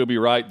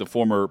 Scooby Wright, the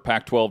former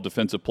Pac-12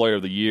 Defensive Player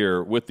of the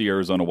Year with the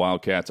Arizona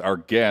Wildcats, our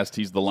guest.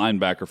 He's the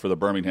linebacker for the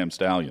Birmingham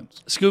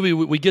Stallions.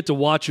 Scooby, we get to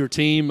watch your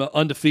team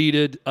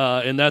undefeated,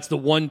 and that's the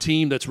one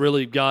team that's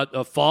really got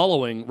a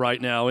following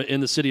right now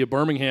in the city of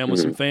Birmingham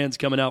with some fans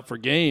coming out for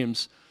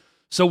games.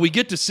 So we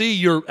get to see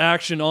your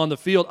action on the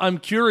field. I'm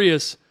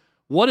curious,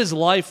 what is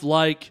life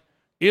like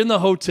in the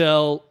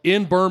hotel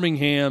in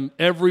Birmingham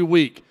every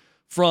week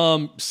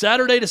from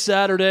Saturday to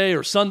Saturday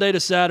or Sunday to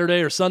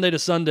Saturday or Sunday to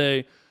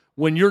Sunday?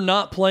 When you're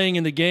not playing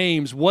in the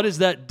games, what is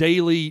that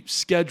daily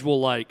schedule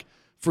like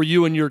for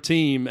you and your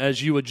team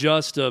as you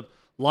adjust to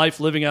life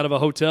living out of a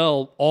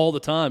hotel all the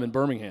time in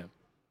Birmingham?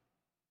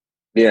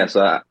 Yeah,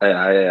 so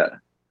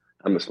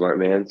I'm a smart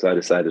man, so I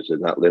decided to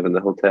not live in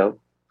the hotel.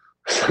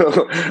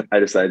 So I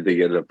decided to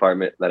get an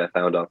apartment that I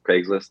found off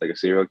Craigslist, like a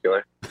serial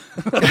killer.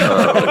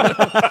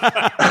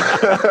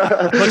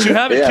 But you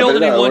haven't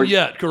killed anyone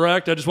yet,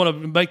 correct? I just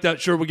want to make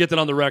that sure we get that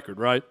on the record,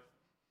 right?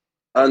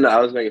 Oh, no, I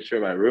was making sure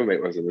my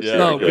roommate wasn't a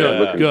serial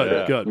killer.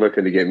 Good.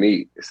 Looking to get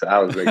meat, so I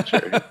was making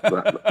sure.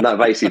 Not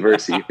vice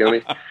versa, you feel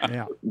me?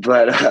 Yeah.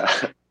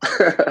 But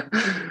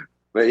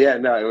yeah,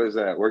 no, it was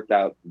worked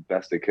out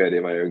best it could.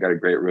 I got a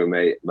great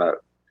roommate,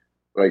 about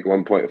like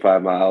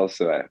 1.5 miles,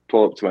 so I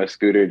pull up to my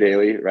scooter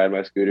daily, ride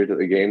my scooter to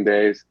the game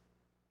days.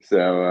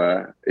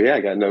 So, yeah, I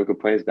got no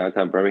complaints.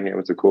 Downtown Birmingham,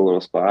 it's a cool little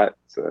spot.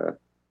 It's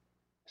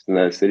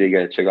another city you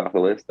got to check off the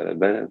list that I've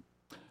been in.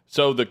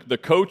 So the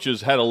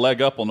coaches had a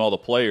leg up on all the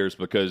players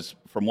because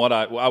from what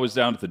I was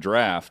down at the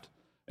draft,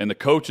 and the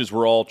coaches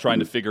were all trying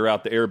to figure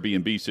out the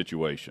Airbnb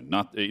situation.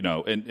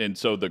 And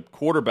so the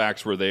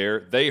quarterbacks were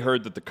there. They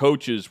heard that the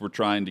coaches were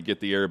trying to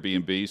get the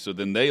Airbnb, so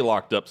then they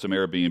locked up some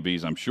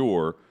Airbnbs, I'm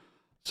sure.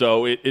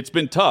 So it's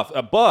been tough.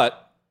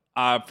 But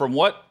from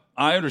what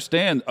I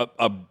understand,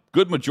 a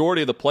good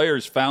majority of the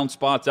players found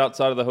spots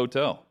outside of the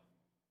hotel.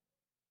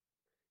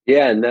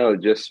 Yeah, no,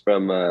 just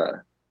from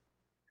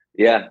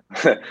yeah,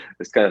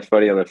 it's kind of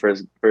funny. On the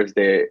first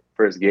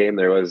game,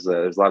 there's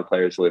a lot of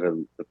players who live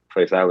in the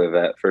place I live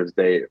at. First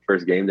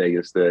game day,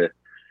 just the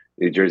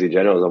New Jersey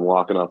Generals. I'm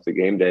walking off the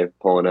game day,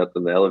 pulling up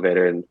in the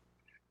elevator, and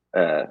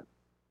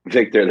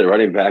Victor, the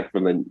running back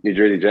from the New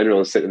Jersey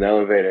Generals, sitting in the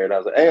elevator, and I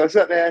was like, "Hey, what's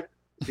up, man?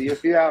 See you in a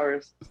few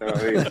hours." So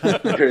I mean,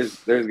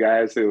 there's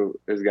guys who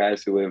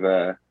live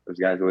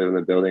in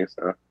the building.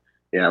 So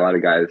yeah, a lot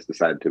of guys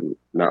decided to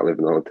not live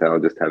in the hotel,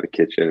 just have a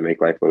kitchen and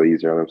make life a little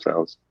easier on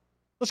themselves.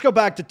 Let's go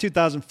back to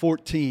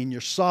 2014, your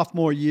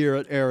sophomore year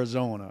at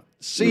Arizona.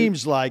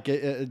 Seems like,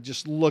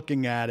 just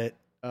looking at it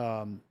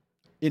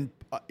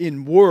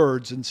in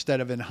words instead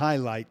of in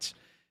highlights,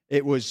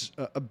 it was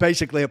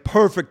basically a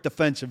perfect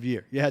defensive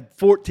year. You had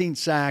 14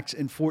 sacks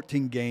in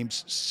 14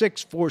 games,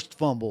 6 forced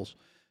fumbles.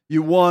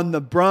 You won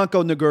the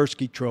Bronco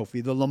Nagurski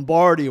Trophy, the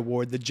Lombardi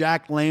Award, the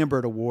Jack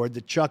Lambert Award,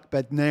 the Chuck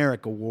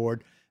Bednarik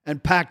Award,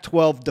 and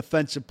Pac-12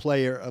 Defensive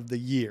Player of the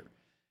Year.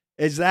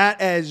 Is that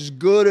as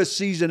good a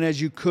season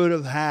as you could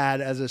have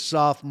had as a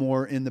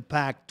sophomore in the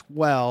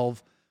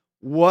Pac-12?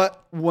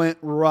 What went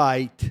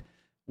right?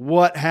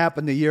 What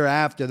happened the year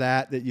after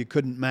that you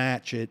couldn't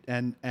match it?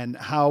 And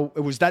how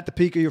was that the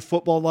peak of your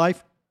football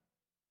life?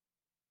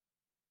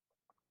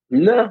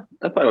 No,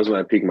 I thought it was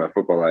my peak of my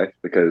football life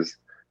because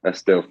I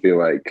still feel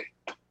like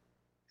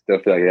I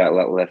got a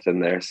lot left in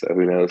there. So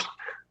who knows?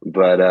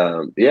 But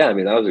yeah, I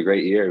mean, that was a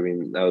great year. I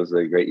mean, that was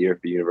a great year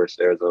for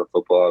University of Arizona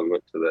football. We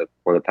went to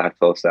won the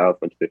Pac-12 South,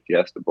 went to the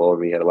Fiesta Bowl,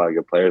 and we had a lot of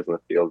good players on the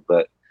field.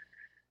 But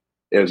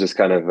it was just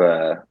kind of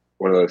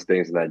one of those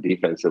things in that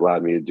defense that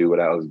allowed me to do what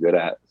I was good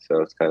at.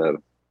 So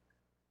it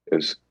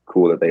was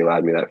cool that they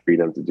allowed me that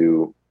freedom to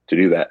do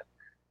that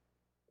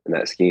in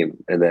that scheme.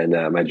 And then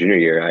my junior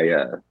year,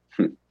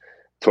 I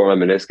tore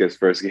my meniscus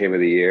first game of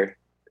the year.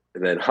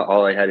 And then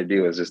all I had to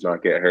do was just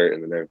not get hurt,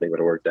 and then everything would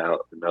have worked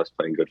out. And I was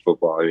playing good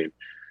football. I mean,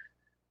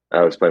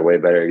 I was playing way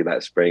better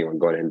that spring when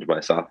going into my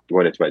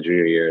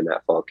junior year in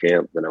that fall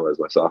camp than I was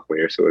my sophomore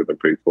year. So it would have been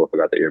pretty cool if I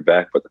got that year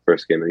back. But the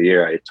first game of the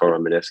year, I tore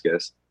my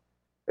meniscus.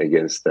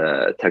 against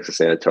Texas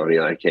San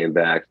Antonio. I came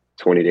back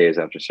 20 days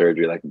after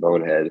surgery like a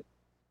bonehead,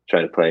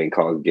 trying to play in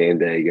college game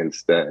day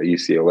against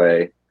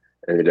UCLA.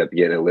 Ended up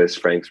getting a Liz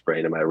Frank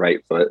sprain in my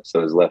right foot, so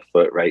it was left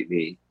foot, right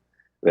knee.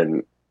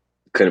 Then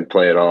couldn't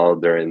play at all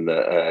during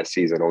the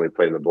season, only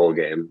played in the bowl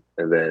game.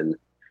 And then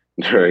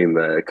during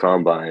the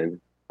combine,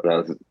 when I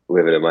was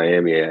living in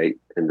Miami, I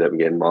ended up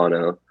getting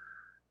mono.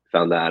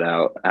 Found that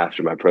out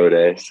after my pro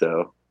day,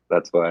 so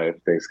that's why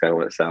things kind of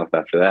went south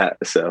after that.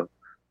 So,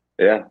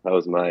 yeah, that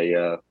was my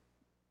and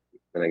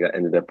I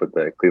ended up with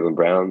the Cleveland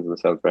Browns in the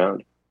 7th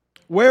round.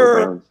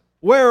 Where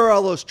are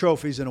all those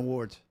trophies and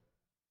awards?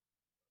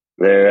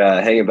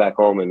 They're hanging back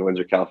home in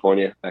Windsor,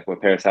 California, back at my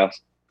parents'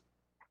 house.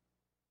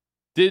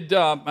 Did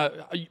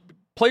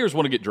players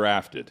want to get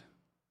drafted?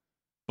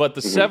 But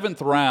the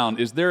 7th round,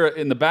 is there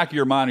in the back of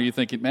your mind, are you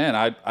thinking,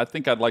 man, I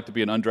think I'd like to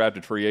be an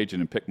undrafted free agent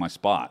and pick my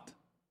spot?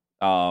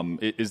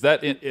 Is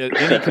that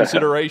any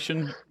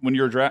consideration when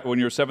you're a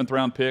 7th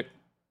round pick?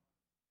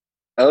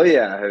 Oh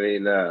yeah, I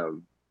mean,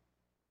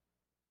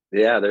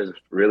 yeah, there's a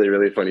really,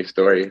 really funny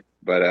story,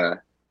 but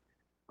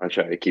I'll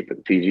try to keep it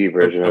the PG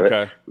version of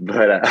it.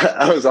 But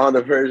I was on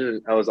the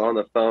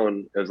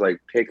phone. It was like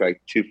pick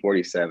like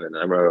 247. I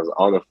remember I was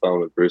on the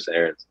phone with Bruce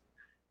Arians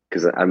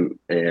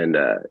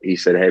he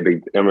said, hey, I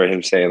remember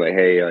him saying like,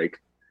 hey, like,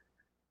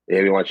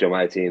 hey, we want you on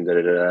my team.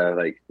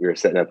 Like we were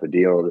setting up a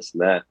deal, this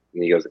and that.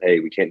 And he goes, hey,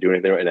 we can't do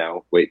anything right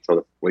now. Wait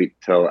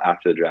till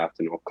after the draft,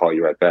 and we'll call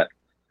you right back.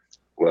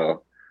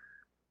 Well,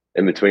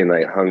 in between,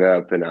 like, hung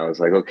up, and I was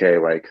like, okay,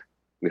 like,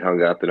 we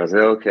hung up, and I was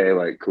like, okay,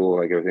 like, cool,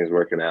 like, everything's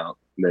working out.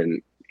 And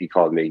then he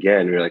called me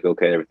again. We were like,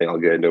 okay, everything all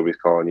good. Nobody's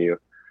calling you.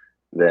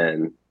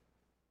 Then,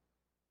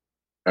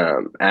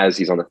 as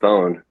he's on the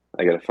phone,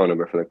 I get a phone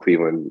number from the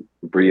Cleveland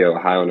Brio,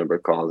 Ohio number,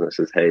 calls, and it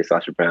says, hey,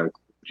 Sasha Brown,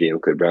 GM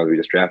Cleveland Browns, we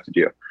just drafted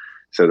you.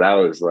 So that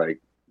was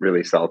like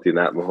really salty in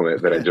that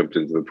moment. Then I jumped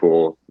into the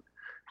pool,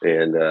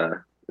 and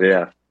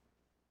yeah.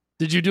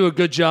 Did you do a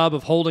good job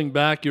of holding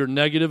back your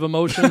negative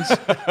emotions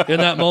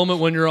in that moment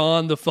when you're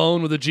on the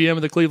phone with the GM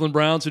of the Cleveland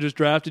Browns who just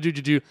drafted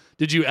you?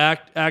 Did you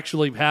act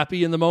actually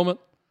happy in the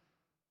moment?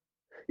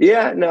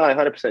 Yeah, no, I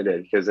 100%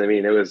 did, because I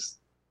mean, it was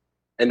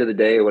end of the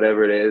day,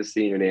 whatever it is,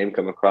 seeing your name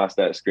come across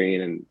that screen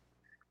and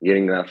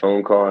getting that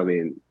phone call. I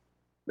mean,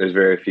 there's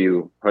very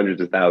few, hundreds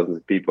of thousands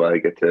of people I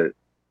get to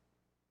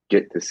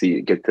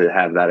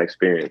have that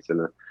experience,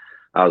 and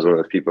I was one of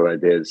those people that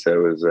did.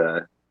 So it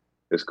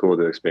was cool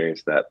to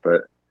experience that,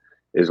 but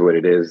it is what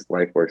it is.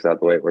 Life works out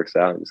the way it works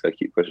out. Just gotta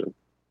keep pushing.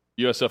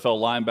 USFL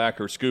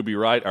linebacker Scooby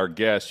Wright, our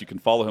guest. You can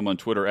follow him on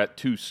Twitter at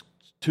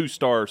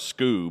two-star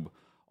Scoob.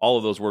 All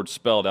of those words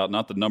spelled out,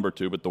 not the number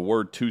 2, but the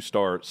word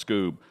 2-star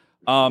Scoob.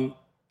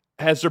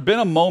 Has there been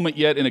a moment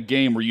yet in a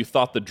game where you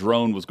thought the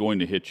drone was going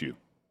to hit you?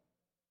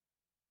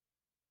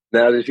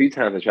 Now, there's a few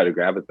times I try to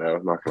grab it, though.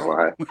 I'm not going to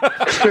lie.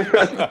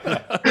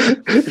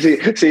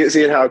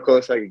 Seeing how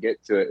close I could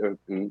get to it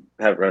and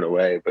have it run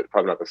away, but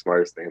probably not the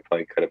smartest thing.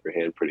 Probably cut up your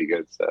hand pretty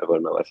good. So I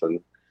learned my lesson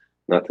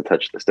not to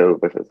touch the stove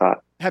if it's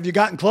hot. Have you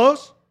gotten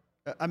close?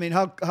 I mean,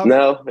 how?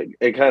 No,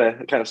 it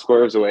kind of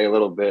swerves away a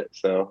little bit.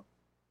 So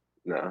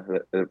no,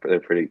 they're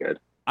pretty good.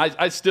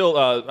 I still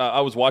I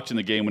was watching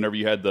the game whenever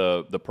you had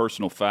the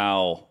personal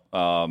foul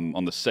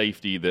on the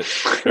safety that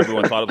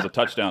everyone thought it was a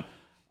touchdown.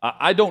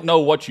 I don't know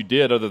what you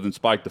did other than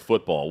spike the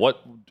football.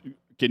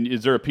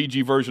 Is there a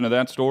PG version of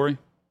that story?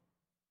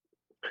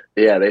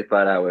 Yeah, they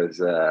thought I was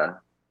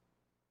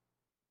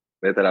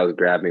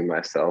grabbing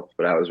myself,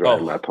 but I was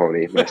riding my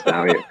pony, my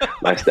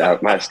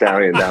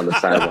stallion down the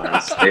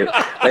sidelines.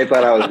 They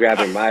thought I was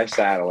grabbing my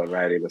saddle and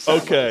riding the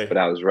sidelines, but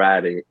I was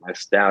riding my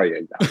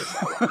stallion down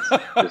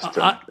the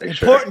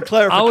sidelines. Important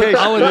clarification.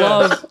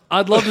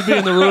 I'd love to be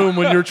in the room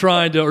when you're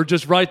trying to, or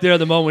just right there at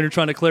the moment when you're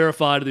trying to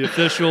clarify to the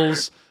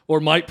officials or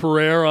Mike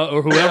Pereira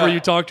or whoever you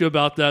talk to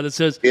about that. It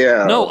says,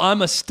 no,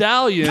 I'm a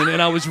stallion and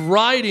I was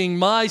riding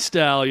my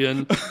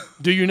stallion.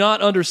 Do you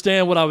not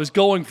understand what I was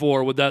going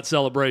for with that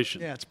celebration?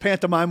 Yeah, it's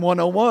Pantomime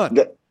 101.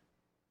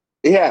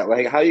 Yeah,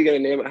 like how are you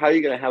going to name it? How are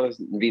you going to have us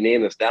be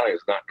named the stallion?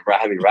 It's not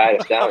have me ride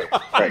a stallion.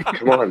 Like,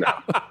 come on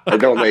now. It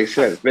don't make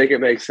sense. Make it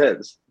make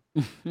sense.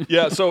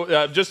 Yeah, so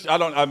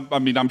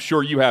I'm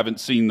sure you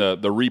haven't seen the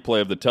replay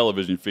of the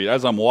television feed.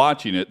 As I'm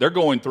watching it, they're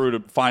going through to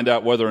find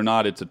out whether or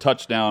not it's a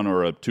touchdown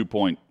or a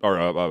 2-point or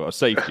a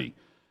safety.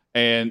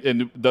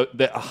 And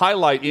the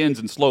highlight ends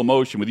in slow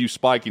motion with you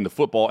spiking the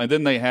football, and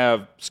then they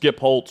have Skip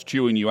Holtz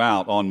chewing you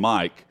out on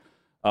mic,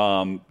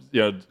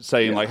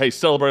 saying like, "Hey,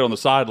 celebrate on the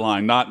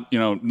sideline, not in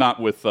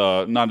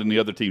the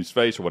other team's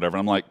face or whatever." And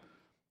I'm like,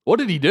 "What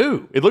did he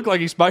do?" It looked like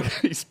he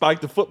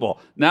spiked the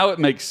football. Now it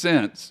makes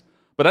sense.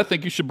 But I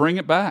think you should bring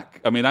it back.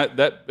 I mean,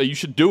 you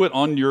should do it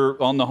on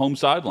the home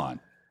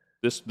sideline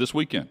this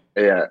weekend.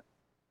 Yeah.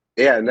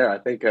 No, I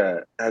think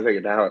the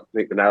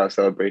now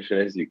celebration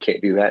is you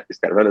can't do that. You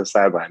just got to run to the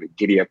sideline and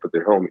giddy up with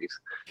your homies.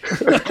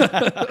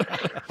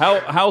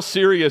 How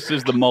serious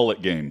is the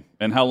mullet game,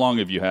 and how long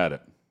have you had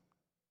it?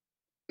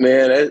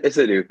 Man, it's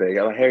a new thing.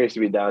 My hair used to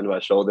be down to my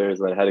shoulders,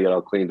 and I had to get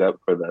all cleaned up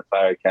for the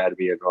fire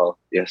academy and all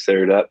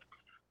stirred up.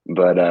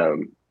 But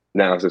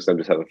now it's just I'm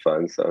just having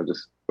fun. So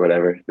just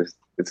whatever, just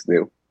it's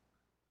new.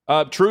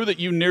 True that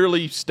you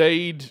nearly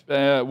stayed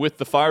with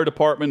the fire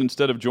department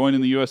instead of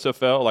joining the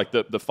USFL? Like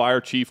the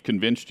fire chief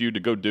convinced you to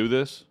go do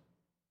this?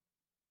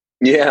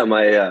 Yeah,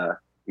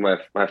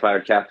 my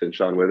fire captain,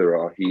 Sean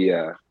Witherall, he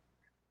I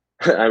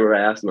remember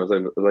I asked him, I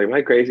was like, am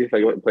I crazy if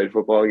I went and played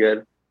football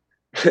again?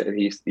 And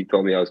he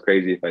told me I was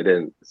crazy if I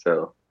didn't.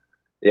 So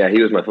yeah,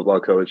 he was my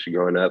football coach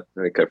growing up,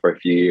 and I cut for a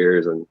few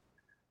years, and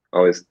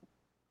always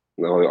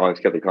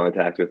kept in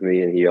contact with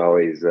me, and he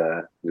always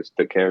just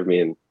took care of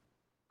me and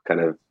kind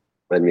of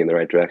led me in the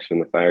right direction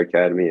in the fire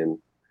academy. And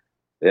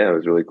yeah, it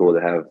was really cool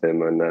to have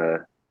him and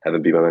have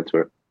him be my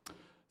mentor.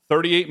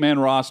 38-man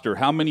roster.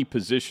 How many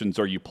positions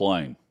are you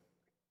playing?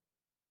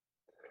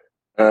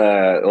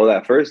 Well,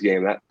 that first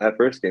game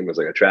was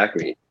like a track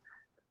meet.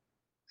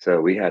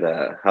 So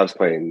I was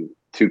playing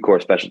 2 core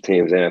special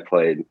teams, and I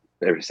played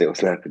every single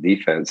snap of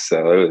defense.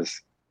 So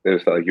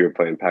it felt like you were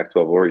playing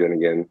Pac-12 Oregon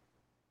again.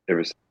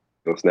 Every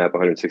single snap,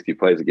 160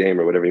 plays a game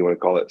or whatever you want to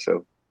call it.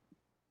 So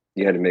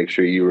you had to make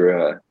sure you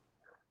were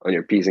on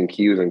your P's and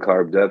Q's and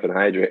carbed up and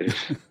hydrated.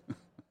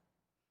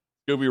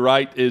 Scooby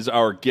Wright is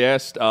our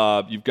guest.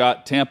 You've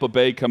got Tampa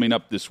Bay coming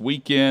up this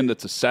weekend.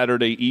 That's a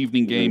Saturday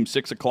evening game,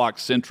 6 o'clock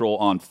Central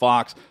on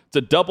Fox. It's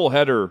a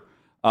doubleheader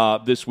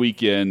this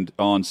weekend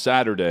on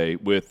Saturday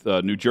with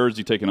New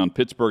Jersey taking on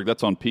Pittsburgh.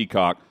 That's on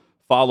Peacock,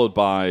 followed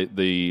by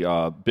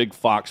the big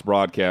Fox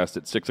broadcast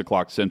at 6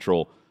 o'clock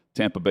Central,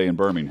 Tampa Bay and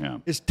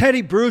Birmingham. Is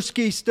Teddy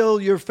Bruschi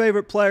still your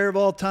favorite player of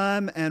all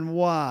time, and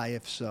why,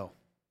 if so?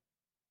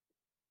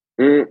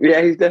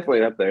 Yeah, he's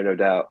definitely up there, no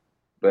doubt.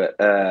 But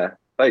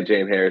probably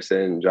James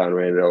Harrison, John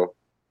Randall,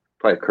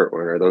 probably Kurt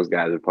Warner. Those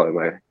guys are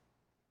probably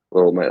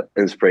my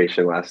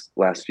inspiration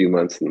last few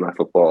months in my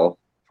football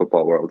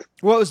world.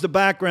 What was the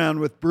background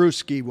with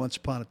Bruschi once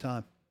upon a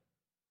time?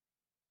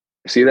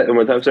 See that one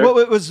more time, sir?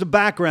 What was the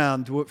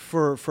background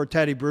for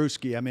Teddy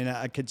Bruschi? I mean,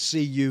 I could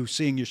see you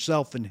seeing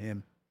yourself in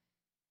him.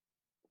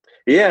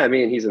 Yeah, I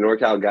mean, he's a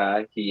NorCal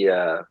guy. He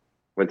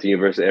went to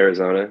University of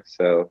Arizona,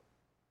 so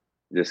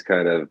just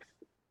kind of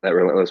that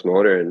relentless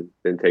motor and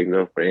didn't take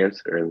no for an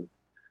answer. And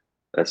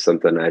that's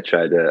something I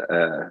tried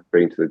to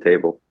bring to the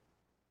table.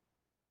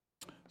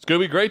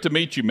 Scooby, great to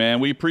meet you, man.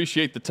 We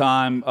appreciate the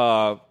time.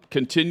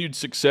 Continued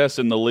success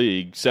in the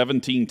league,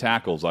 17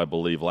 tackles, I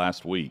believe,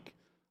 last week.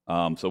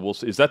 So we'll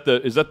see. Is that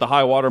the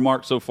high water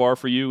mark so far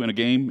for you in a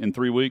game in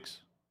 3 weeks?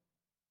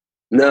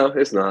 No,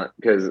 it's not,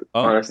 because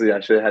honestly,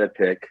 I should have had a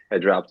pick. I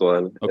dropped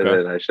one, and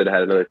then I should have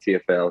had another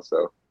TFL.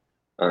 So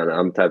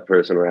I'm the type of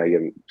person where I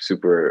get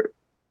super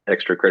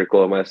extra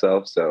critical of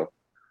myself. So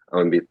I'm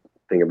going to be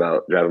thinking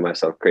about driving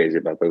myself crazy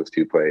about those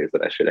 2 plays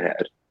that I should have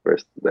had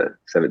versus the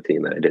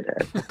 17 that I did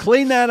have.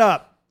 Clean that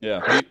up.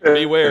 Yeah,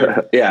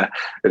 beware. Yeah,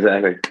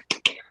 exactly.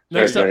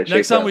 Next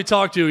time we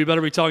talk to you, we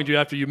better be talking to you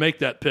after you make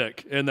that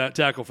pick and that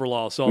tackle for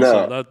loss.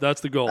 Also,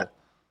 that's the goal.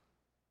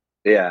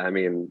 Yeah, I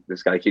mean,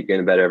 just got to keep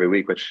getting better every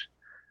week, which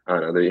I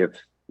don't know. You have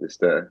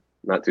just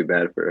not too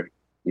bad for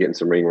getting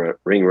some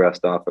ring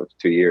rust off of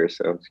 2 years.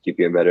 So just keep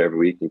getting better every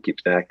week and keep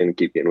stacking and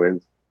keep getting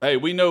wins. Hey,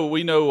 we know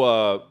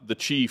the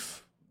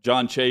chief,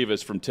 John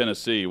Chavis from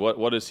Tennessee.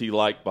 What is he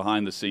like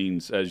behind the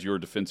scenes as your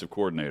defensive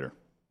coordinator?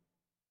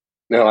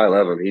 No, I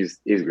love him. He's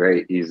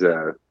great. He's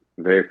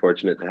very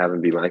fortunate to have him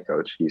be my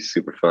coach. He's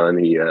super fun.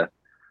 He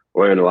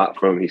learned a lot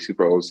from him. He's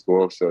super old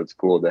school, so it's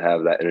cool to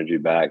have that energy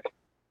back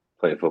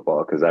playing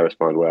football because I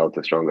respond well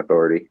to strong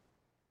authority.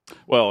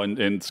 Well,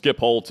 and Skip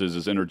Holtz is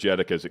as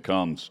energetic as it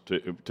comes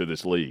to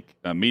this league.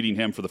 Meeting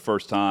him for the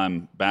first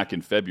time back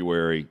in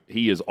February,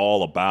 he is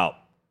all about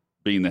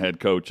being the head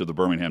coach of the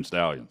Birmingham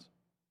Stallions.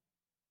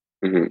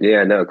 Mm-hmm.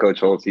 Yeah, no, Coach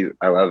Holtz,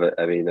 I love it.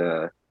 I mean,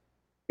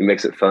 he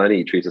makes it fun.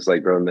 He treats us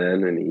like grown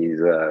men, and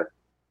he's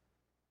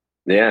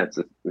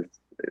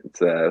it's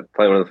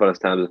probably one of the funnest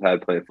times I've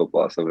had playing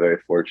football. So I'm very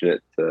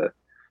fortunate to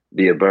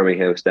be a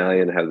Birmingham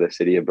Stallion, have the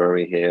city of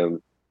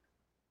Birmingham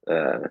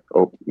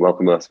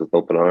welcome us with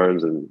open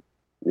arms, and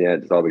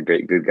just all the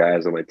good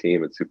guys on my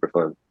team. It's super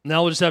fun.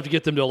 Now we'll just have to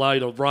get them to allow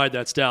you to ride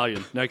that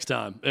stallion next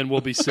time, and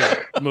we'll be set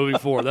moving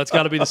forward. That's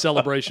got to be the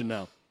celebration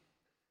now.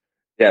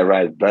 Yeah,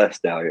 ride the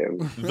Stallion.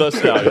 The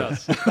Stallion.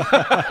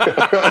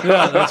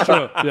 Yeah, that's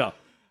true. Yeah.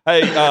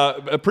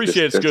 Hey,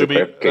 appreciate it,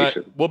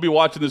 Scooby. We'll be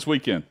watching this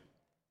weekend.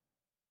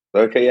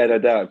 Okay, yeah, no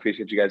doubt.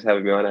 Appreciate you guys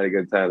having me on. I had a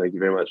good time. Thank you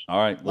very much. All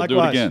right, we'll do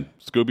it again.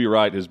 Scooby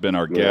Wright has been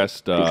our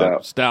guest.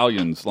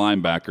 Stallions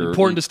linebacker.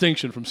 Important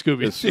distinction from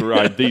Scooby. It's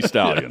right, the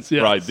Stallions.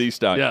 Yes. Right, the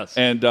Stallions. Yes.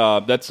 And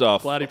that's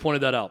glad he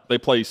pointed that out. They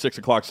play 6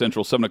 o'clock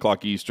Central, 7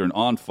 o'clock Eastern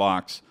on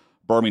Fox.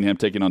 Birmingham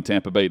taking on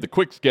Tampa Bay. The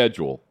quick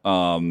schedule,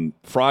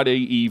 Friday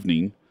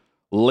evening,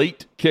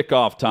 late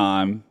kickoff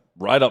time,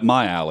 right up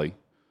my alley.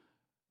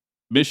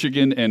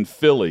 Michigan and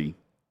Philly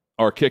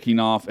are kicking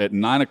off at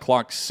 9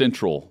 o'clock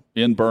Central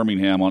in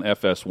Birmingham on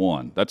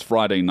FS1. That's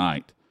Friday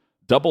night.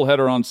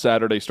 Doubleheader on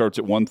Saturday starts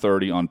at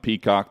 1:30 on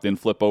Peacock, then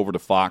flip over to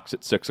Fox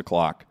at 6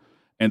 o'clock.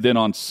 And then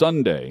on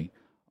Sunday,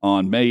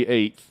 on May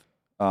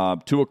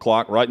 8th, 2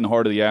 o'clock, right in the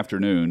heart of the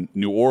afternoon,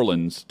 New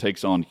Orleans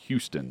takes on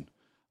Houston.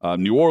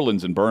 New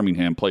Orleans and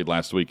Birmingham played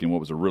last week in what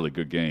was a really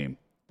good game.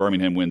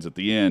 Birmingham wins at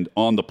the end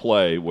on the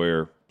play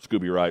where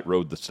Scooby Wright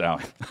rode the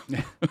stallion.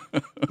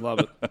 Love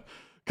it.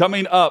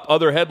 Coming up,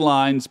 other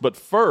headlines, but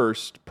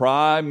first,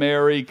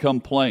 primary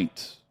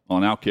complaint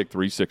on Outkick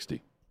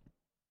 360.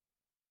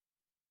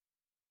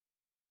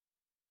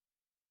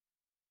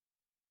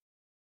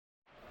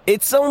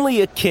 It's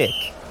only a kick,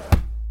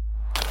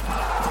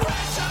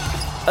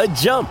 a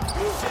jump,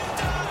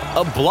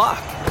 a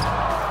block.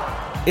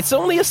 It's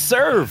only a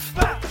serve.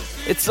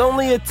 It's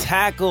only a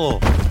tackle,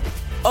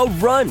 a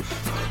run.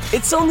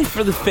 It's only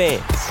for the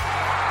fans.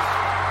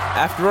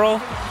 After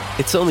all,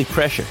 it's only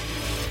pressure.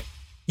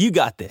 You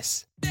got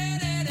this.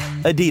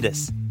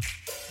 Adidas.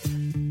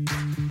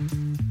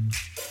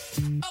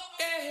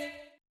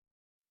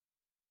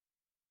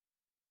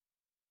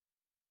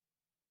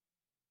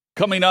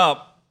 Coming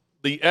up,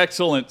 the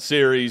excellent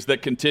series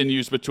that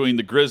continues between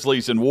the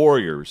Grizzlies and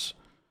Warriors.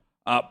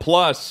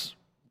 Plus,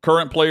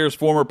 current players,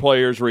 former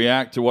players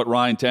react to what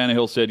Ryan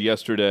Tannehill said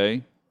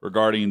yesterday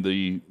regarding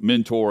the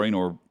mentoring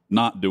or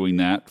not doing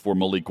that for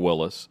Malik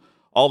Willis.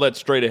 All that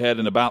straight ahead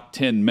in about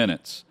 10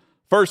 minutes.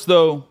 First,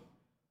 though,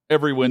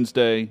 every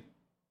Wednesday,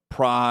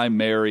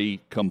 primary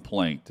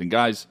complaint. And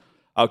guys,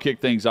 I'll kick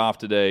things off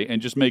today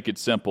and just make it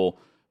simple.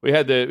 We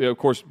had of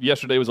course,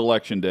 yesterday was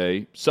election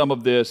day. Some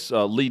of this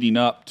leading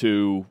up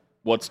to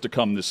what's to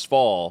come this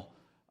fall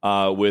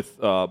with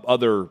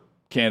other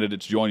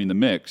candidates joining the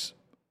mix.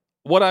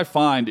 What I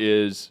find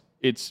is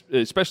it's,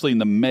 especially in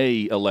the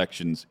May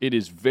elections, it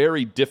is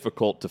very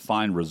difficult to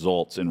find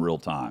results in real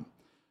time.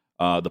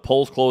 The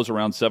polls close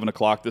around 7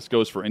 o'clock. This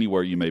goes for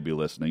anywhere you may be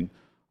listening,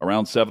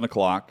 around 7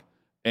 o'clock.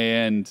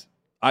 And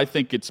I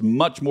think it's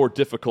much more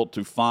difficult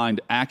to find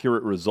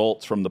accurate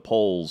results from the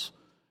polls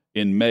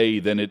in May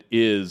than it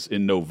is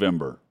in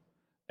November.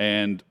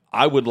 And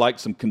I would like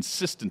some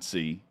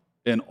consistency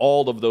in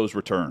all of those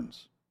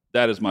returns.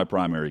 That is my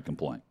primary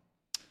complaint.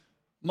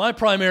 My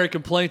primary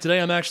complaint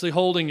today, I'm actually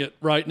holding it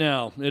right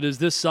now. It is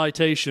this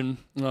citation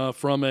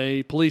from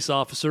a police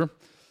officer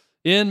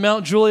in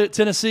Mount Juliet,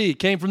 Tennessee. It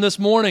came from this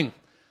morning.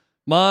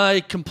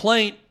 My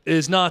complaint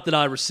is not that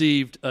I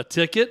received a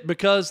ticket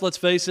because, let's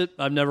face it,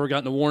 I've never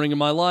gotten a warning in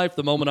my life.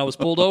 The moment I was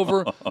pulled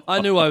over, I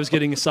knew I was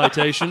getting a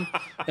citation,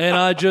 and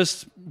I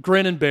just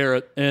grin and bear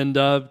it and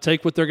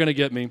take what they're going to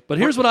get me. But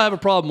here's what I have a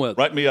problem with.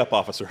 Write me up,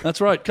 officer.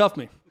 That's right. Cuff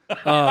me.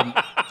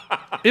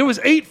 It was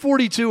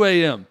 8:42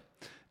 a.m.,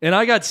 and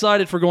I got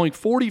cited for going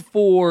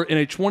 44 in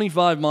a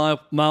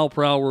 25-mile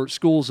per hour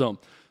school zone.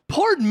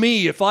 Pardon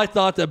me if I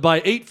thought that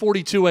by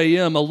 8:42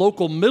 a.m., a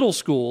local middle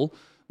school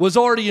was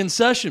already in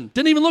session.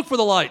 Didn't even look for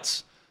the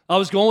lights. I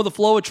was going with the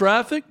flow of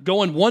traffic,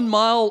 going 1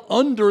 mile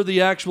under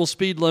the actual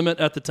speed limit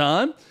at the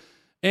time.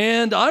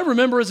 And I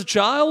remember as a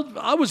child,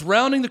 I was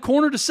rounding the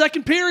corner to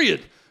second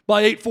period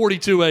by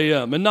 8:42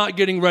 a.m. and not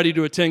getting ready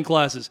to attend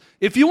classes.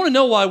 If you want to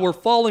know why we're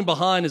falling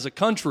behind as a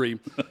country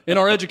in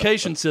our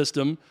education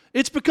system,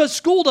 it's because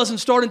school doesn't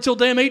start until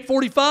damn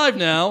 8:45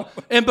 now.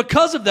 And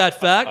because of that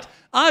fact,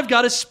 I've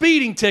got a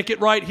speeding ticket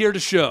right here to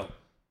show.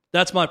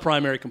 That's my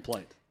primary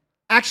complaint.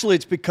 Actually,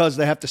 it's because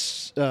they have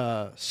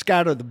to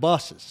scatter the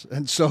buses.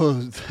 And so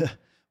the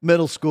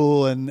middle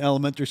school and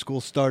elementary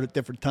school start at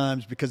different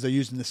times because they're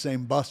using the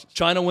same buses.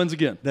 China wins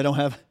again. They don't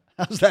have –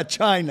 how's that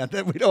China?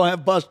 That we don't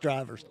have bus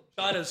drivers.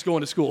 China's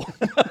going to school.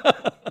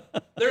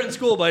 They're in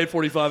school by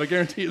 8:45, I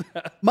guarantee you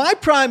that. My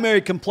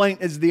primary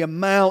complaint is the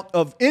amount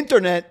of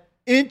internet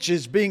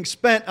inches being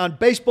spent on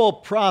baseball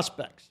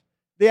prospects.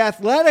 The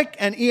Athletic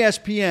and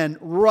ESPN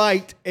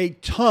write a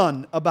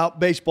ton about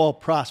baseball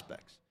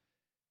prospects.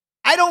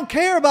 I don't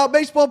care about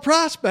baseball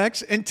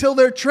prospects until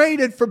they're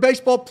traded for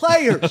baseball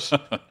players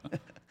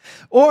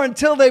or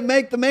until they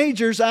make the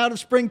majors out of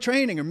spring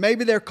training, or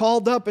maybe they're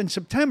called up in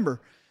September.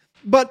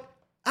 But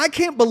I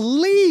can't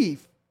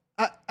believe,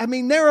 I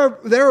mean, there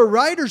are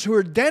writers who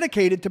are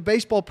dedicated to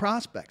baseball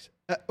prospects.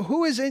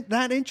 Who is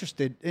that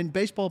interested in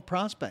baseball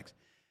prospects?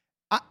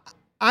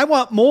 I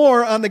want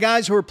more on the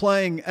guys who are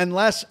playing and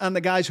less on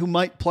the guys who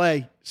might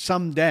play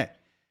someday.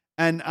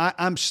 And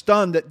I'm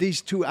stunned that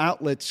these two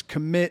outlets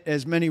commit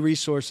as many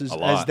resources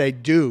as they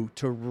do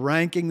to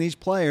ranking these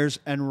players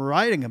and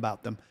writing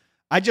about them.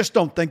 I just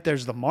don't think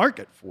there's the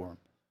market for them.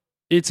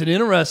 It's an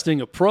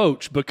interesting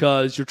approach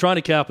because you're trying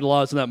to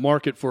capitalize on that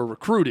market for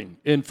recruiting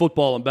in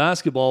football and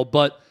basketball,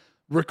 but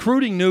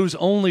recruiting news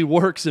only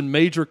works in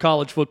major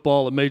college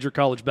football and major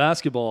college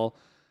basketball.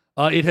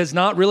 It has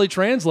not really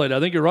translated.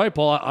 I think you're right,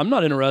 Paul. I'm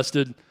not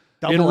interested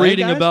in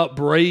reading about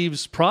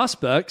Braves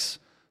prospects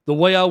the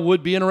way I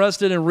would be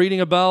interested in reading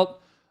about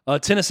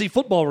Tennessee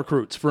football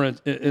recruits, for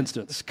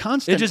instance. It's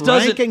constant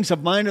rankings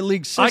of minor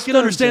league systems. I can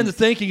understand the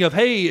thinking of,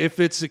 hey, if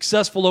it's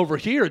successful over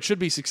here, it should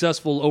be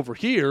successful over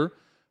here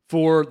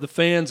for the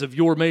fans of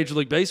your Major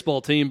League Baseball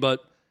team,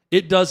 but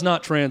it does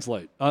not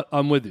translate.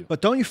 I'm with you.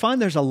 But don't you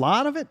find there's a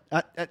lot of it?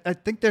 I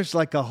think there's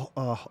like a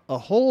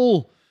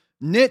whole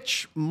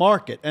niche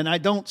market, and I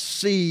don't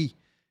see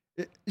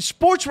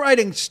sports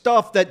writing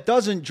stuff that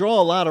doesn't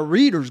draw a lot of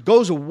readers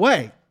goes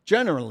away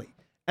generally.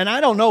 And I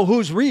don't know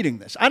who's reading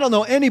this. I don't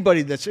know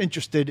anybody that's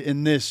interested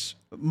in this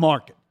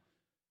market.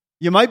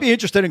 You might be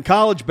interested in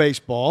college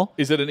baseball.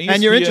 Is it an ESPN?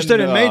 And you're interested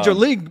in Major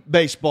League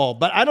Baseball.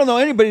 But I don't know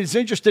anybody that's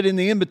interested in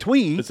the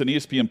in-between. It's an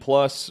ESPN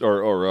Plus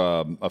or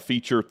a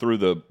feature through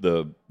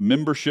the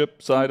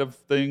membership side of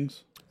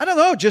things? I don't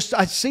know. Just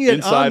I see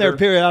it on there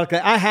periodically.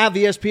 I have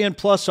ESPN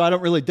Plus, so I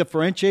don't really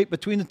differentiate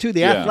between the two.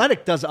 The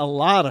Athletic does a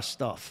lot of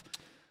stuff.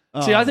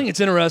 See, I think it's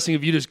interesting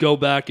if you just go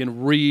back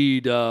and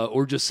read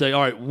or just say,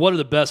 all right, what are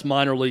the best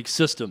minor league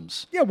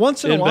systems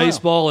once in a while.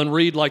 baseball, and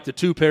read like the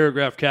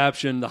 2-paragraph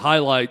caption, the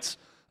highlights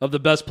of the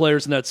best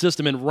players in that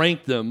system, and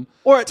rank them.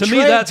 Or to me,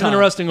 that's an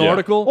interesting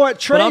article. Or at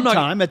trade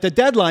time, at the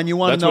deadline, you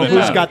want to know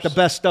who's got the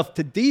best stuff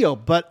to deal.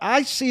 But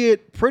I see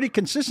it pretty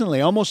consistently,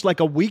 almost like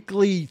a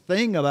weekly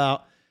thing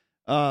about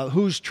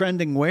who's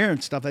trending where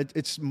and stuff.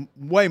 It's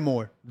way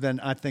more than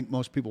I think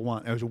most people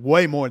want. It's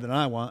way more than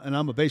I want, and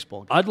I'm a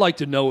baseball guy. I'd like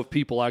to know if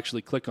people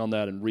actually click on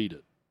that and read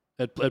it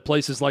at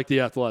places like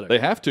The Athletic. They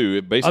have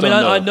to, based on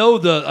I know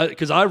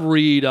because I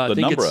read the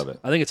number of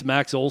it. I think it's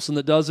Max Olson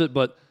that does it,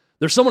 but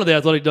there's someone at The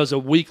Athletic does a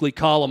weekly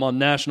column on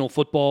national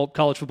football,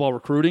 college football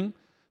recruiting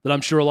that I'm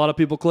sure a lot of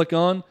people click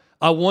on.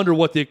 I wonder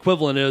what the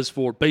equivalent is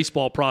for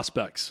baseball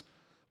prospects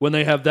when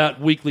they have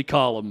that weekly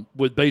column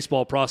with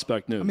baseball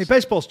prospect news. I mean,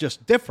 baseball's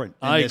just different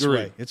in I this agree.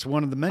 way. It's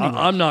one of the many ways.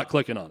 I'm not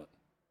clicking on it.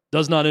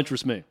 Does not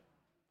interest me.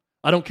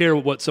 I don't care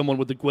what someone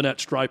with the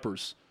Gwinnett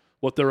Stripers,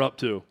 what they're up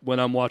to when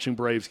I'm watching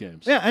Braves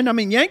games. Yeah, and I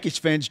mean, Yankees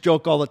fans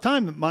joke all the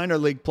time that minor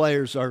league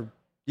players are,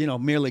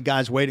 merely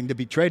guys waiting to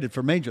be traded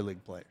for major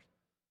league players.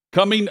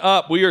 Coming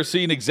up, we are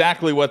seeing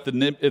exactly what the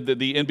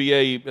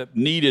NBA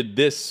needed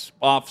this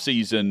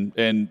offseason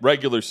and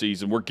regular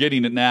season. We're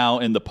getting it now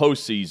in the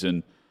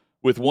postseason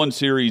with one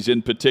series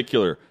in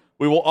particular.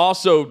 We will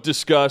also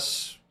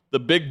discuss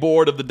the big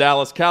board of the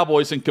Dallas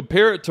Cowboys and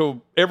compare it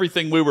to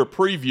everything we were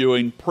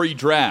previewing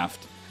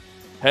pre-draft.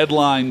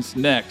 Headlines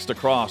next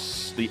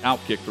across the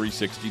Outkick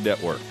 360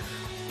 network.